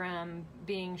differentiate from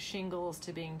being shingles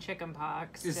to being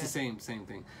chickenpox? It's the same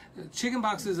thing.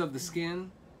 Chickenpox is of the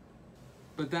skin,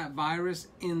 but that virus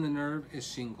in the nerve is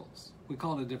shingles. We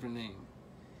call it a different name.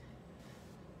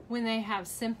 When they have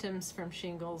symptoms from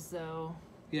shingles, though.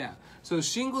 Yeah. So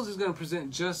shingles is going to present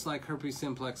just like herpes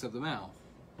simplex of the mouth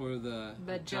or the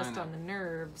But vagina. just on the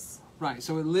nerves. Right.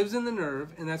 So it lives in the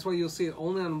nerve, and that's why you'll see it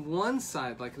only on one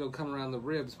side, like it'll come around the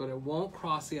ribs, but it won't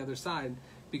cross the other side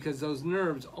because those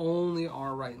nerves only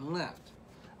are right and left.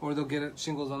 Or they'll get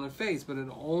shingles on their face, but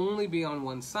it'll only be on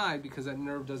one side because that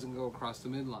nerve doesn't go across the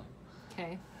midline.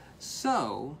 Okay.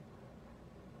 So,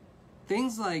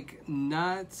 things like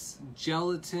nuts,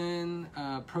 gelatin,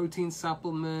 protein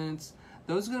supplements,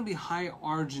 those are going to be high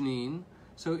arginine.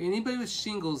 So anybody with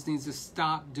shingles needs to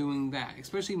stop doing that,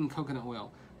 especially even coconut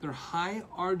oil. They're high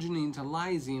arginine to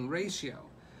lysine ratio.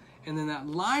 And then that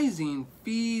lysine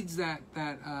feeds that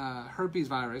herpes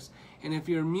virus. And if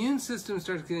your immune system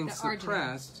starts getting The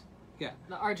suppressed... Yeah,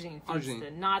 The arginine feeds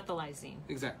Arginine. not the lysine.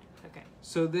 exactly. Okay.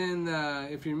 So then,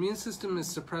 if your immune system is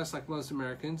suppressed like most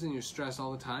Americans, and you're stressed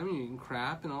all the time, and you're eating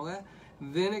crap and all that,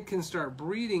 then it can start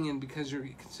breeding, and because you're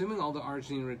consuming all the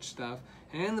arginine-rich stuff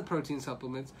and the protein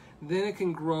supplements, then it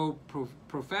can grow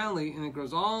profoundly, and it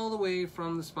grows all the way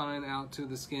from the spine out to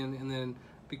the skin, and then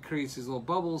creates these little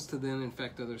bubbles to then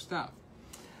infect other stuff.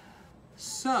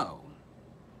 So,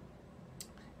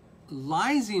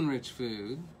 lysine-rich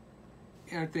food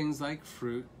are things like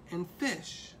fruit and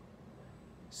fish.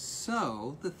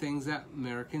 So, the things that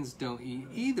Americans don't eat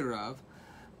either of,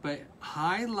 but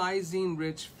high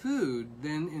lysine-rich food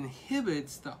then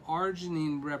inhibits the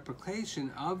arginine replication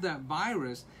of that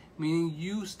virus, meaning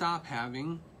you stop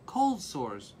having cold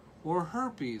sores, or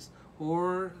herpes,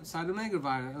 or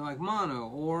cytomegalovirus, like mono,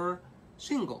 or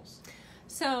shingles.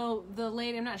 So the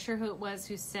lady, I'm not sure who it was,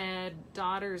 who said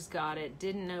daughters got it,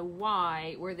 didn't know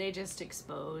why. Were they just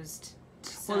exposed?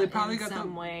 Well, they probably in got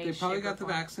some way, they probably shape, or got the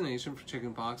form? vaccination for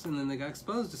chickenpox, and then they got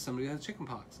exposed to somebody who had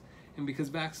chickenpox. And because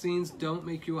vaccines don't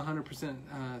make you 100%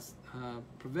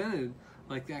 prevented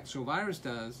like the actual virus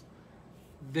does,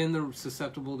 then they're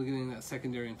susceptible to getting that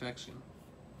secondary infection.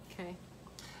 Okay.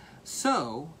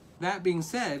 So, that being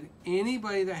said,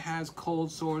 anybody that has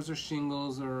cold sores or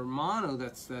shingles or mono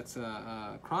that's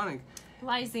chronic,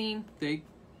 Lysine. they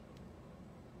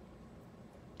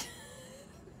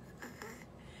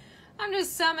I'm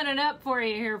just summing it up for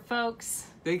you here, folks.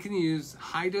 they can use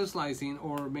high-dose lysine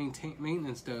or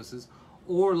maintenance doses,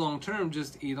 or long-term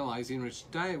just eat a lysine-rich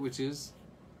diet, which is...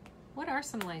 What are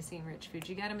some lysine-rich foods?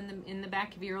 You got them in the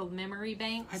back of your old memory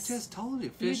banks? I just told you,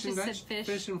 fish and just said fish.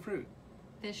 fish and fruit.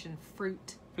 Fish and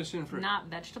fruit. Fish and fruit. Not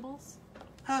vegetables?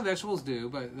 Vegetables do,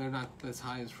 but they're not as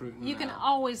high as fruit. You can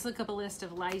always look up a list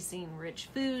of lysine-rich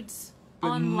foods but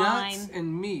online. nuts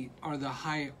and meat are the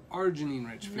high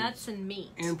arginine-rich foods. Nuts and meat.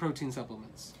 And protein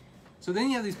supplements. So then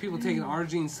you have these people taking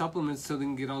arginine supplements so they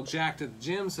can get all jacked at the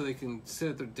gym so they can sit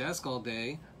at their desk all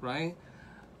day, right?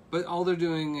 But all they're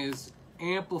doing is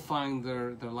amplifying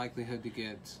their likelihood to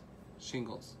get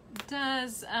shingles.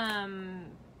 Does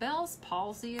Bell's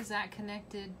palsy, is that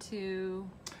connected to...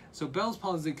 So Bell's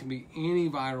palsy can be any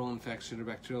viral infection or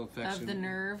bacterial infection. Of the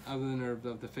nerve?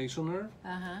 Of the facial nerve.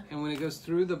 Uh-huh. And when it goes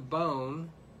through the bone,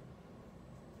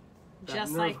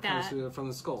 just nerve like that. comes from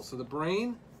the skull. So the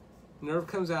brain, nerve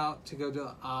comes out to go to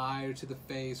the eye or to the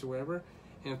face or wherever.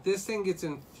 And if this thing gets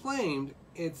inflamed,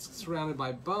 it's surrounded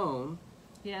by bone.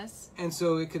 Yes. And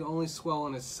so it can only swell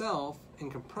on itself and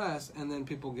compress, and then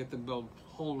people get the bone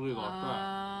wholly locked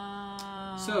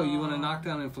up. So you want to knock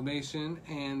down inflammation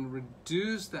and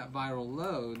reduce that viral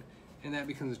load, and that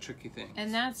becomes a tricky thing.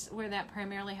 And that's where that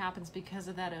primarily happens because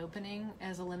of that opening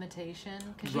as a limitation.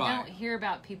 Because you Right. don't hear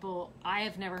about people, I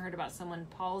have never heard about someone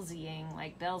palsying,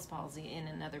 like Bell's palsy, in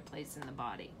another place in the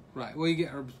body. Right. Well, you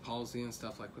get Erb's palsy and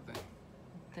stuff like with that.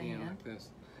 The You know, hand. like this.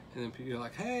 And then you're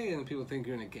like, hey, and then people think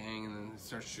you're in a gang, and then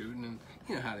start shooting, and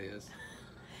you know how it is.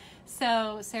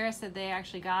 So Sarah said they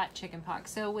actually got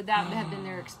chickenpox. So would that have been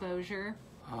their exposure?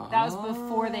 That was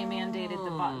before they mandated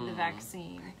the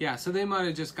vaccine. Yeah, so they might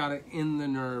have just got it in the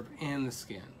nerve and the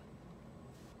skin.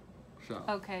 So.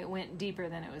 Okay, it went deeper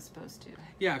than it was supposed to.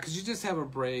 Yeah, because you just have a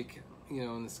break, you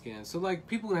know, in the skin. So like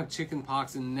people can have chicken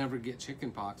pox and never get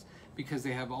chicken pox because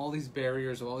they have all these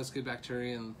barriers of all this good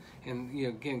bacteria and you know,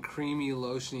 again, creamy,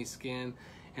 lotiony skin,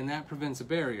 and that prevents a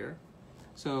barrier.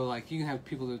 So like you can have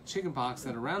people with chicken pox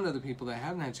that are around other people that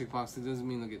haven't had chicken pox. That doesn't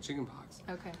mean they'll get chicken pox.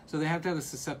 Okay. So they have to have a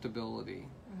susceptibility.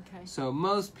 Okay. So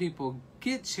most people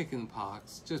get chicken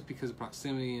pox just because of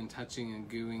proximity and touching and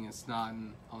gooing and snot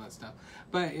and all that stuff.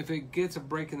 But if it gets a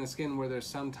break in the skin where there's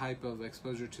some type of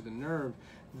exposure to the nerve,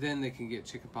 then they can get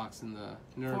chicken pox in the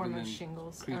nerve Form and of then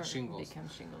shingles. create Or shingles. become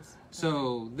shingles.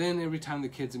 So then every time the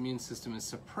kid's immune system is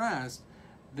suppressed,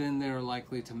 then they're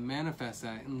likely to manifest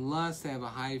that unless they have a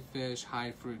high fish,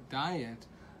 high fruit diet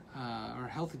or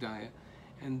healthy diet,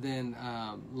 and then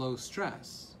low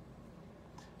stress.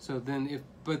 So then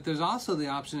but there's also the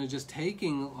option of just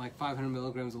taking like 500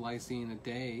 milligrams of lysine a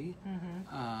day,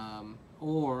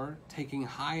 or taking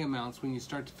high amounts when you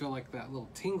start to feel like that little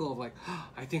tingle of like, oh,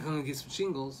 I think I'm gonna get some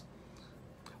shingles.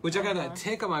 Which I got that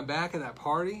tick on my back at that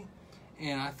party,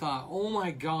 and I thought, oh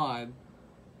my God,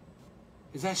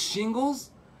 is that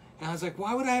shingles? And I was like,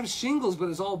 why would I have shingles? But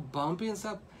it's all bumpy and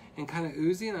stuff and kind of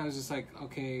oozy, and I was just like,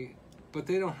 okay, but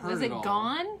they don't hurt Was at it all.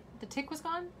 gone? The tick was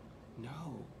gone?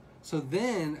 No. So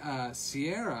then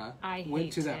Sierra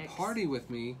went to that ticks. party with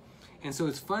me, and so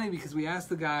it's funny because we asked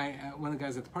the guy, one of the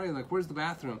guys at the party, like, where's the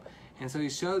bathroom? And so he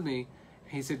showed me.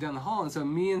 He said down the hall, and so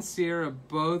me and Sierra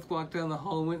both walked down the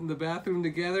hall and went in the bathroom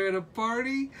together at a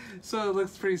party. So it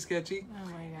looks pretty sketchy. Oh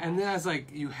my God. And then I was like,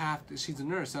 you have to, she's a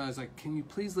nurse. So I was like, can you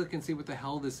please look and see what the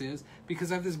hell this is?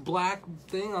 Because I have this black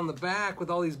thing on the back with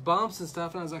all these bumps and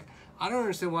stuff. And I was like, I don't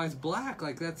understand why it's black.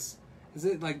 Like is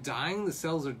it like dying? The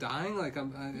cells are dying? Like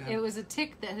It was a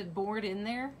tick that had bored in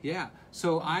there? Yeah.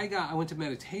 So I went to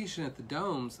meditation at the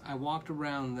domes. I walked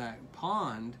around that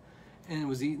pond and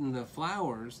was eating the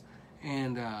flowers.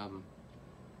 And I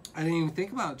didn't even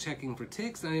think about checking for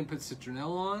ticks. I didn't put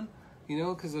citronelle on, you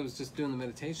know, because I was just doing the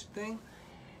meditation thing.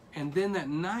 And then that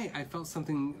night, I felt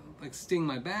something like sting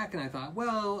my back, and I thought,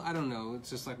 well, I don't know.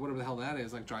 It's just like whatever the hell that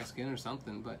is, like dry skin or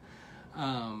something. But,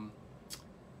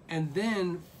 and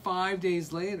then 5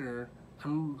 days later,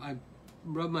 I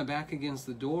rubbed my back against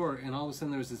the door, and all of a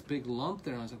sudden there was this big lump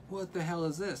there. And I was like, what the hell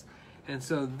is this? And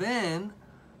so then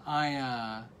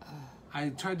I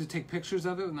tried to take pictures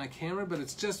of it with my camera, but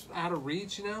it's just out of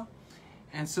reach, you know?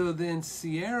 And so then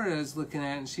Sierra is looking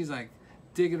at it, and she's like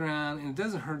digging around, and it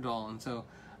doesn't hurt at all. And so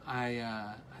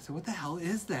I said, what the hell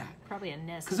is that? Probably a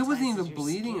nest. Because it wasn't even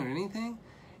bleeding or anything.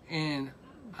 And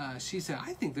she said,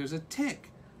 I think there's a tick.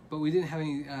 But we didn't have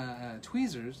any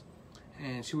tweezers,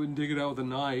 and she wouldn't dig it out with a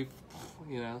knife,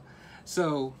 you know?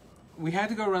 So we had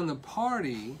to go around the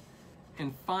party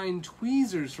and find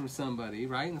tweezers from somebody,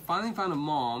 right? And finally found a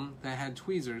mom that had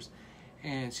tweezers,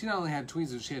 and she not only had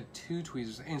tweezers, she had 2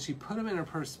 tweezers, and she put them in her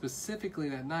purse specifically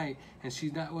that night, and she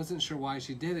wasn't sure why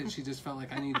she did it. She just felt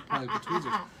like I need to probably put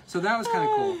tweezers. So that was kind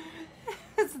of cool.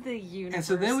 It's the universe. And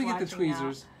so then we get the watching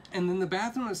tweezers, and then the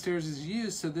bathroom upstairs is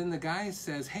used. So then the guy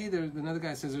says, hey, another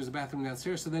guy says there's a bathroom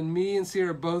downstairs. So then me and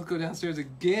Sierra both go downstairs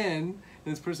again,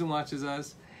 and this person watches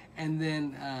us, and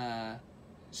then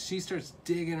she starts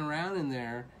digging around in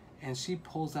there, and she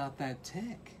pulls out that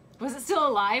tick. Was it still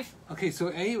alive? Okay, so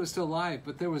it was still alive,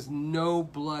 but there was no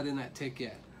blood in that tick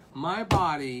yet. My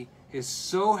body is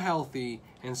so healthy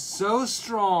and so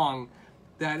strong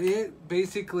that it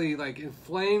basically like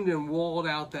inflamed and walled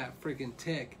out that freaking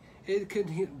tick. It could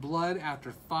hit blood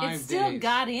after 5 days. It still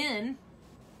got in.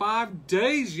 5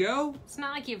 days, yo. It's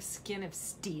not like you have skin of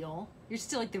steel. You're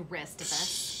still like the rest of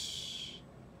us.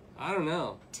 I don't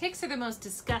know. Ticks are the most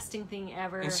disgusting thing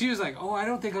ever. And she was like, oh, I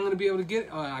don't think I'm going to be able to get it.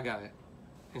 Oh, I got it.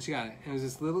 And she got it. And it was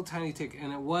this little tiny tick,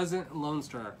 and it wasn't Lone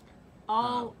Star.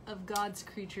 All of God's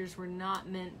creatures were not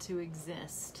meant to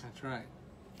exist. That's right.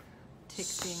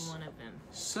 Ticks being one of them.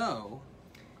 So,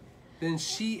 then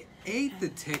she ate the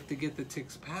tick to get the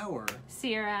tick's power.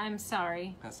 Sierra, I'm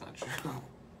sorry. That's not true.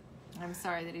 I'm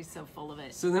sorry that he's so full of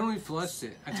it. So then we flushed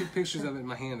it. I took pictures of it in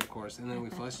my hand, of course, and then we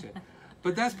flushed it.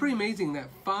 But that's pretty amazing that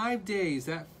 5 days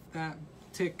that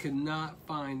tick could not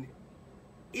find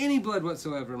any blood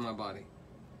whatsoever in my body.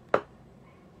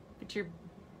 But your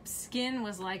skin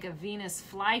was like a Venus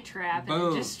flytrap, and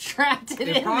Boom. it just trapped it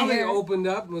in It probably there. opened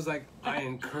up and was like, I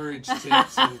encourage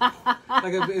ticks. And,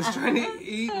 like it's trying to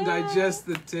eat and digest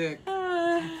the tick.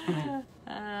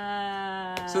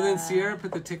 So then Sierra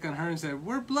put the tick on her and said,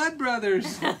 we're blood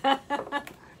brothers.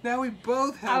 Now we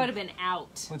both have... I would have been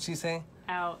out. What'd she say?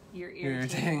 Out. You're You're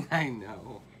irritating. irritating. I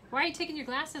know. Why are you taking your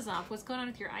glasses off? What's going on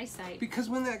with your eyesight? Because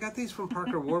when I got these from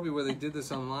Parker Warby, where they did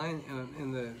this online,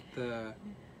 and the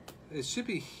it should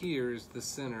be here is the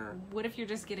center. What if you're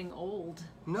just getting old?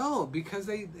 No, because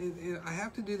I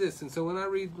have to do this, and so when I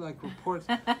read like reports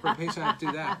for a patient, I have to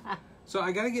do that. So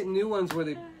I got to get new ones where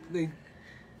I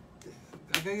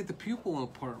got to get the pupil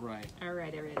report right. All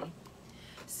right, already.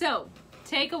 So,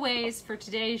 takeaways for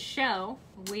today's show.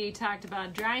 We talked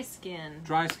about dry skin.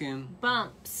 Dry skin.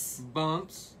 Bumps.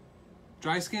 Bumps.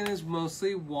 Dry skin is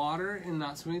mostly water and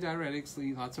not so many diuretics.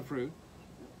 Eat lots of fruit.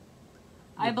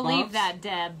 I The believe bumps- that,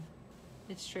 Deb.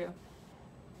 It's true.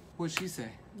 What'd she say?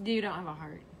 You don't have a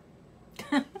heart.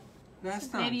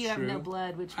 That's not Maybe you true. have no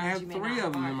blood, which I means have you may 3 not of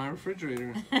have them a in my heart.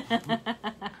 refrigerator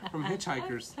from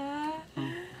hitchhikers.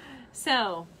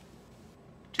 So,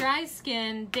 dry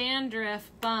skin, dandruff,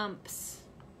 bumps,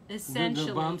 essentially.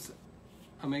 The bumps,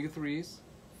 omega-3s,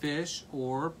 fish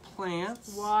or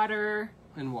plants, Water.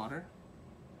 and water.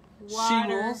 Water.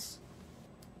 Shingles,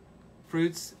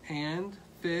 fruits and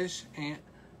fish and...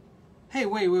 Hey,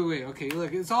 wait. Okay,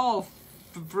 look, it's all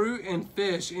fruit and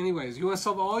fish anyways. You want to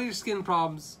solve all your skin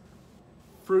problems,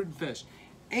 fruit and fish.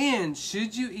 And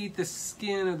should you eat the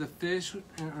skin of the fish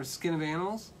or skin of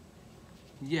animals?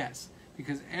 Yes,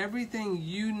 because everything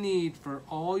you need for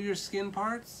all your skin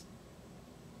parts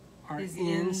are Is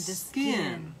in the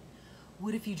skin.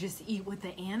 What if you just eat what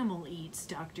the animal eats,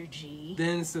 Dr. G?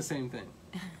 Then it's the same thing.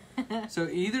 So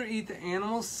either eat the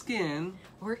animal's skin.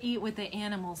 Or eat what the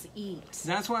animals eat.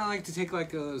 That's why I like to take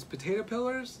like those potato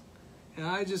pillars, and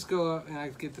I just go up and I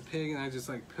get the pig and I just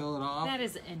like peel it off. That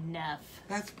is enough.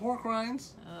 That's pork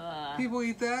rinds. Ugh. People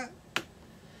eat that.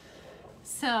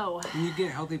 So, And you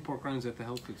get healthy pork rinds at the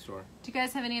health food store. do you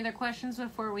guys have any other questions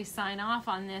before we sign off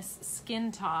on this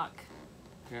skin talk?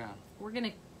 Yeah. We're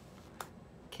going to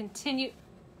continue.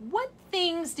 What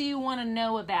things do you want to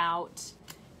know about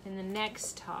in the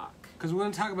next talk? Because we're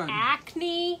going to talk about...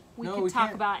 Acne? We No, could we talk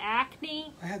can't. about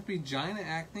acne. I have to be Gina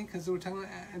acne because we're talking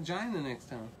about Gina next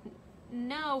time.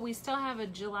 No, we still have a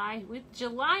July.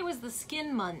 July was the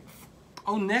skin month.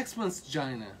 Oh, next month's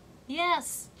Gina.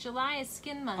 Yes, July is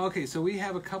skin month. Okay, so we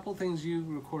have a couple things you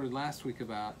recorded last week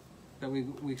about that we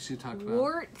should talk about.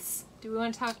 Warts. Do we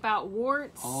want to talk about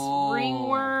warts? Oh.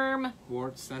 Ringworm?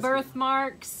 Warts. That's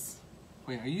Birthmarks?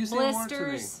 Wait, are you saying warts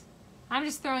Blisters? I'm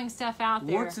just throwing stuff out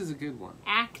today? there. Warts is a good one.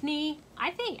 Acne?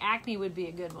 I think acne would be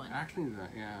a good one. Acne,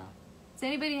 yeah. Does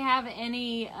anybody have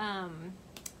any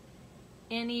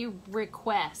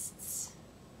requests?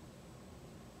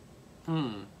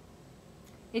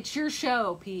 It's your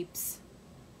show, peeps.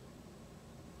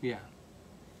 Yeah.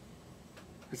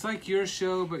 It's like your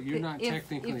show, but you're not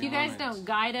technically If you on guys it. don't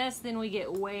guide us, then we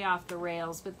get way off the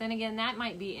rails. But then again, that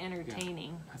might be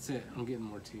entertaining. That's it. I'm getting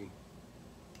more tea.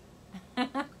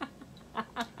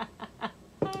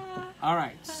 All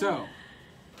right. So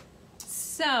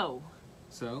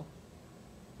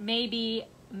maybe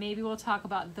we'll talk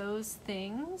about those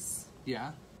things.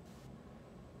 yeah.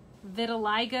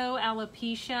 Vitiligo,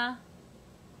 alopecia,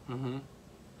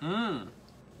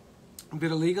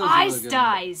 Vitiligo. eye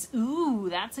styes. Ooh,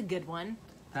 that's a good one.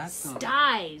 That's not.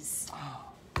 Styes.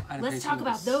 Let's talk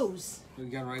about those. We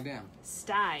gotta write it down.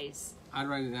 Styes. I'd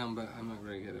write it down, but I'm not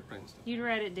very good at writing stuff. You'd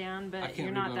write it down, I but can't you're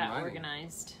read not what that I'm writing.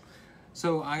 organized.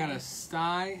 So I got a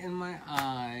sty in my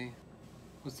eye.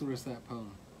 What's the rest of that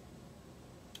poem?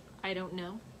 I don't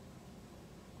know.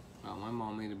 Well, my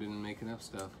mom may have been making up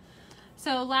stuff.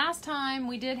 So last time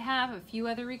we did have a few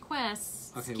other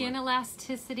requests. Okay, Skin what?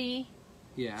 elasticity,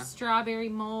 Yeah. strawberry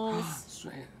moles,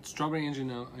 Strawberry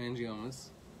angiomas.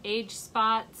 age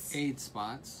spots. AIDS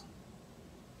spots.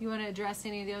 You want to address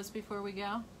any of those before we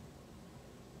go?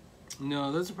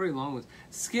 No, those are pretty long ones.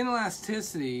 Skin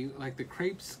elasticity, like the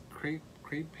crepe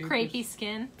crepe paper. Crepey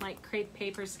skin, like crepe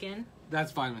paper skin.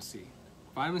 That's vitamin C.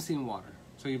 Vitamin C and water.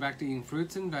 So you're back to eating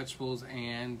fruits and vegetables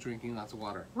and drinking lots of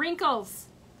water. Wrinkles.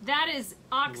 That is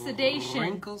oxidation.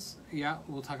 Wrinkles. Yeah,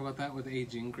 we'll talk about that with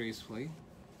aging gracefully.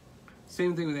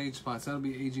 Same thing with age spots. That'll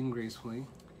be aging gracefully.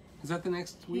 Is that the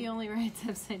next week? He only writes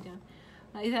upside down.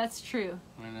 That's true.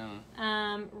 I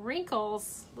know.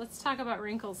 Wrinkles. Let's talk about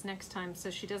wrinkles next time so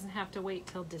she doesn't have to wait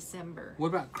till December. What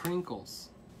about crinkles?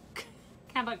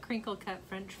 How about crinkle cut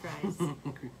french fries?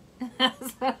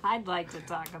 That's what I'd like to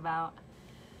talk about.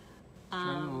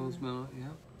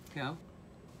 Yeah.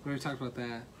 We already talked about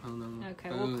that. Melanoma. Okay,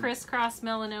 Boom. well, crisscross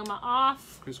melanoma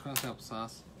off. Crisscross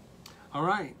applesauce. All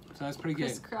right, so that's pretty good.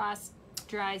 Crisscross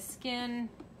dry skin.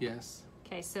 Yes.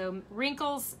 Okay, so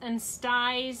wrinkles and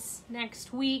styes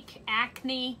next week.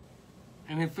 Acne.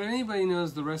 And if anybody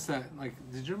knows the rest of that, like,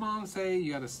 did your mom say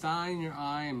you got a sty in your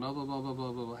eye and blah, blah, blah, blah,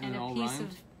 blah, blah, And it a all piece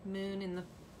rhymed? of moon in the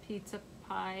pizza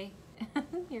pie.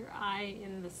 Your eye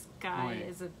in the sky Wait.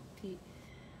 is a piece.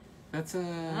 That's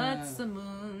That's the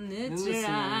moon, it's in the your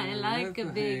eye sun, like a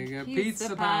that's big a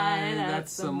pizza pie.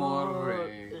 that's amore.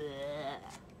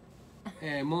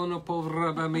 Mono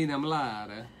povera bambina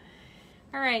amare.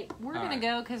 All right, we're All going right. to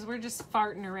go because we're just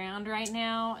farting around right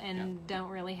now and don't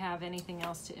really have anything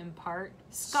else to impart.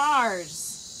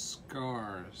 Scars.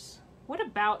 Scars. What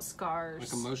about scars?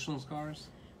 Like emotional scars?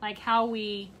 Like how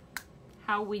we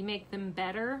make them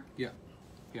better? Yeah.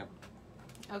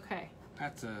 Okay.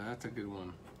 That's a good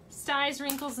one. Styes,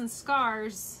 wrinkles, and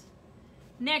scars.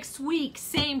 Next week,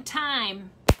 same time.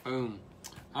 Boom.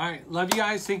 All right. Love you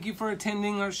guys. Thank you for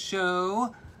attending our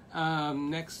show.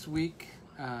 Next week,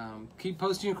 keep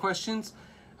posting your questions.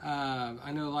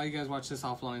 I know a lot of you guys watch this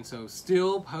offline, so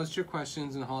still post your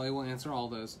questions, and Holly will answer all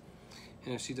those.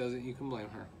 And if she doesn't, you can blame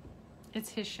her. It's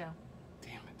his show.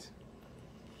 Damn it.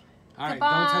 All right.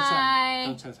 Goodbye.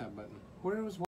 Don't touch that button. Where was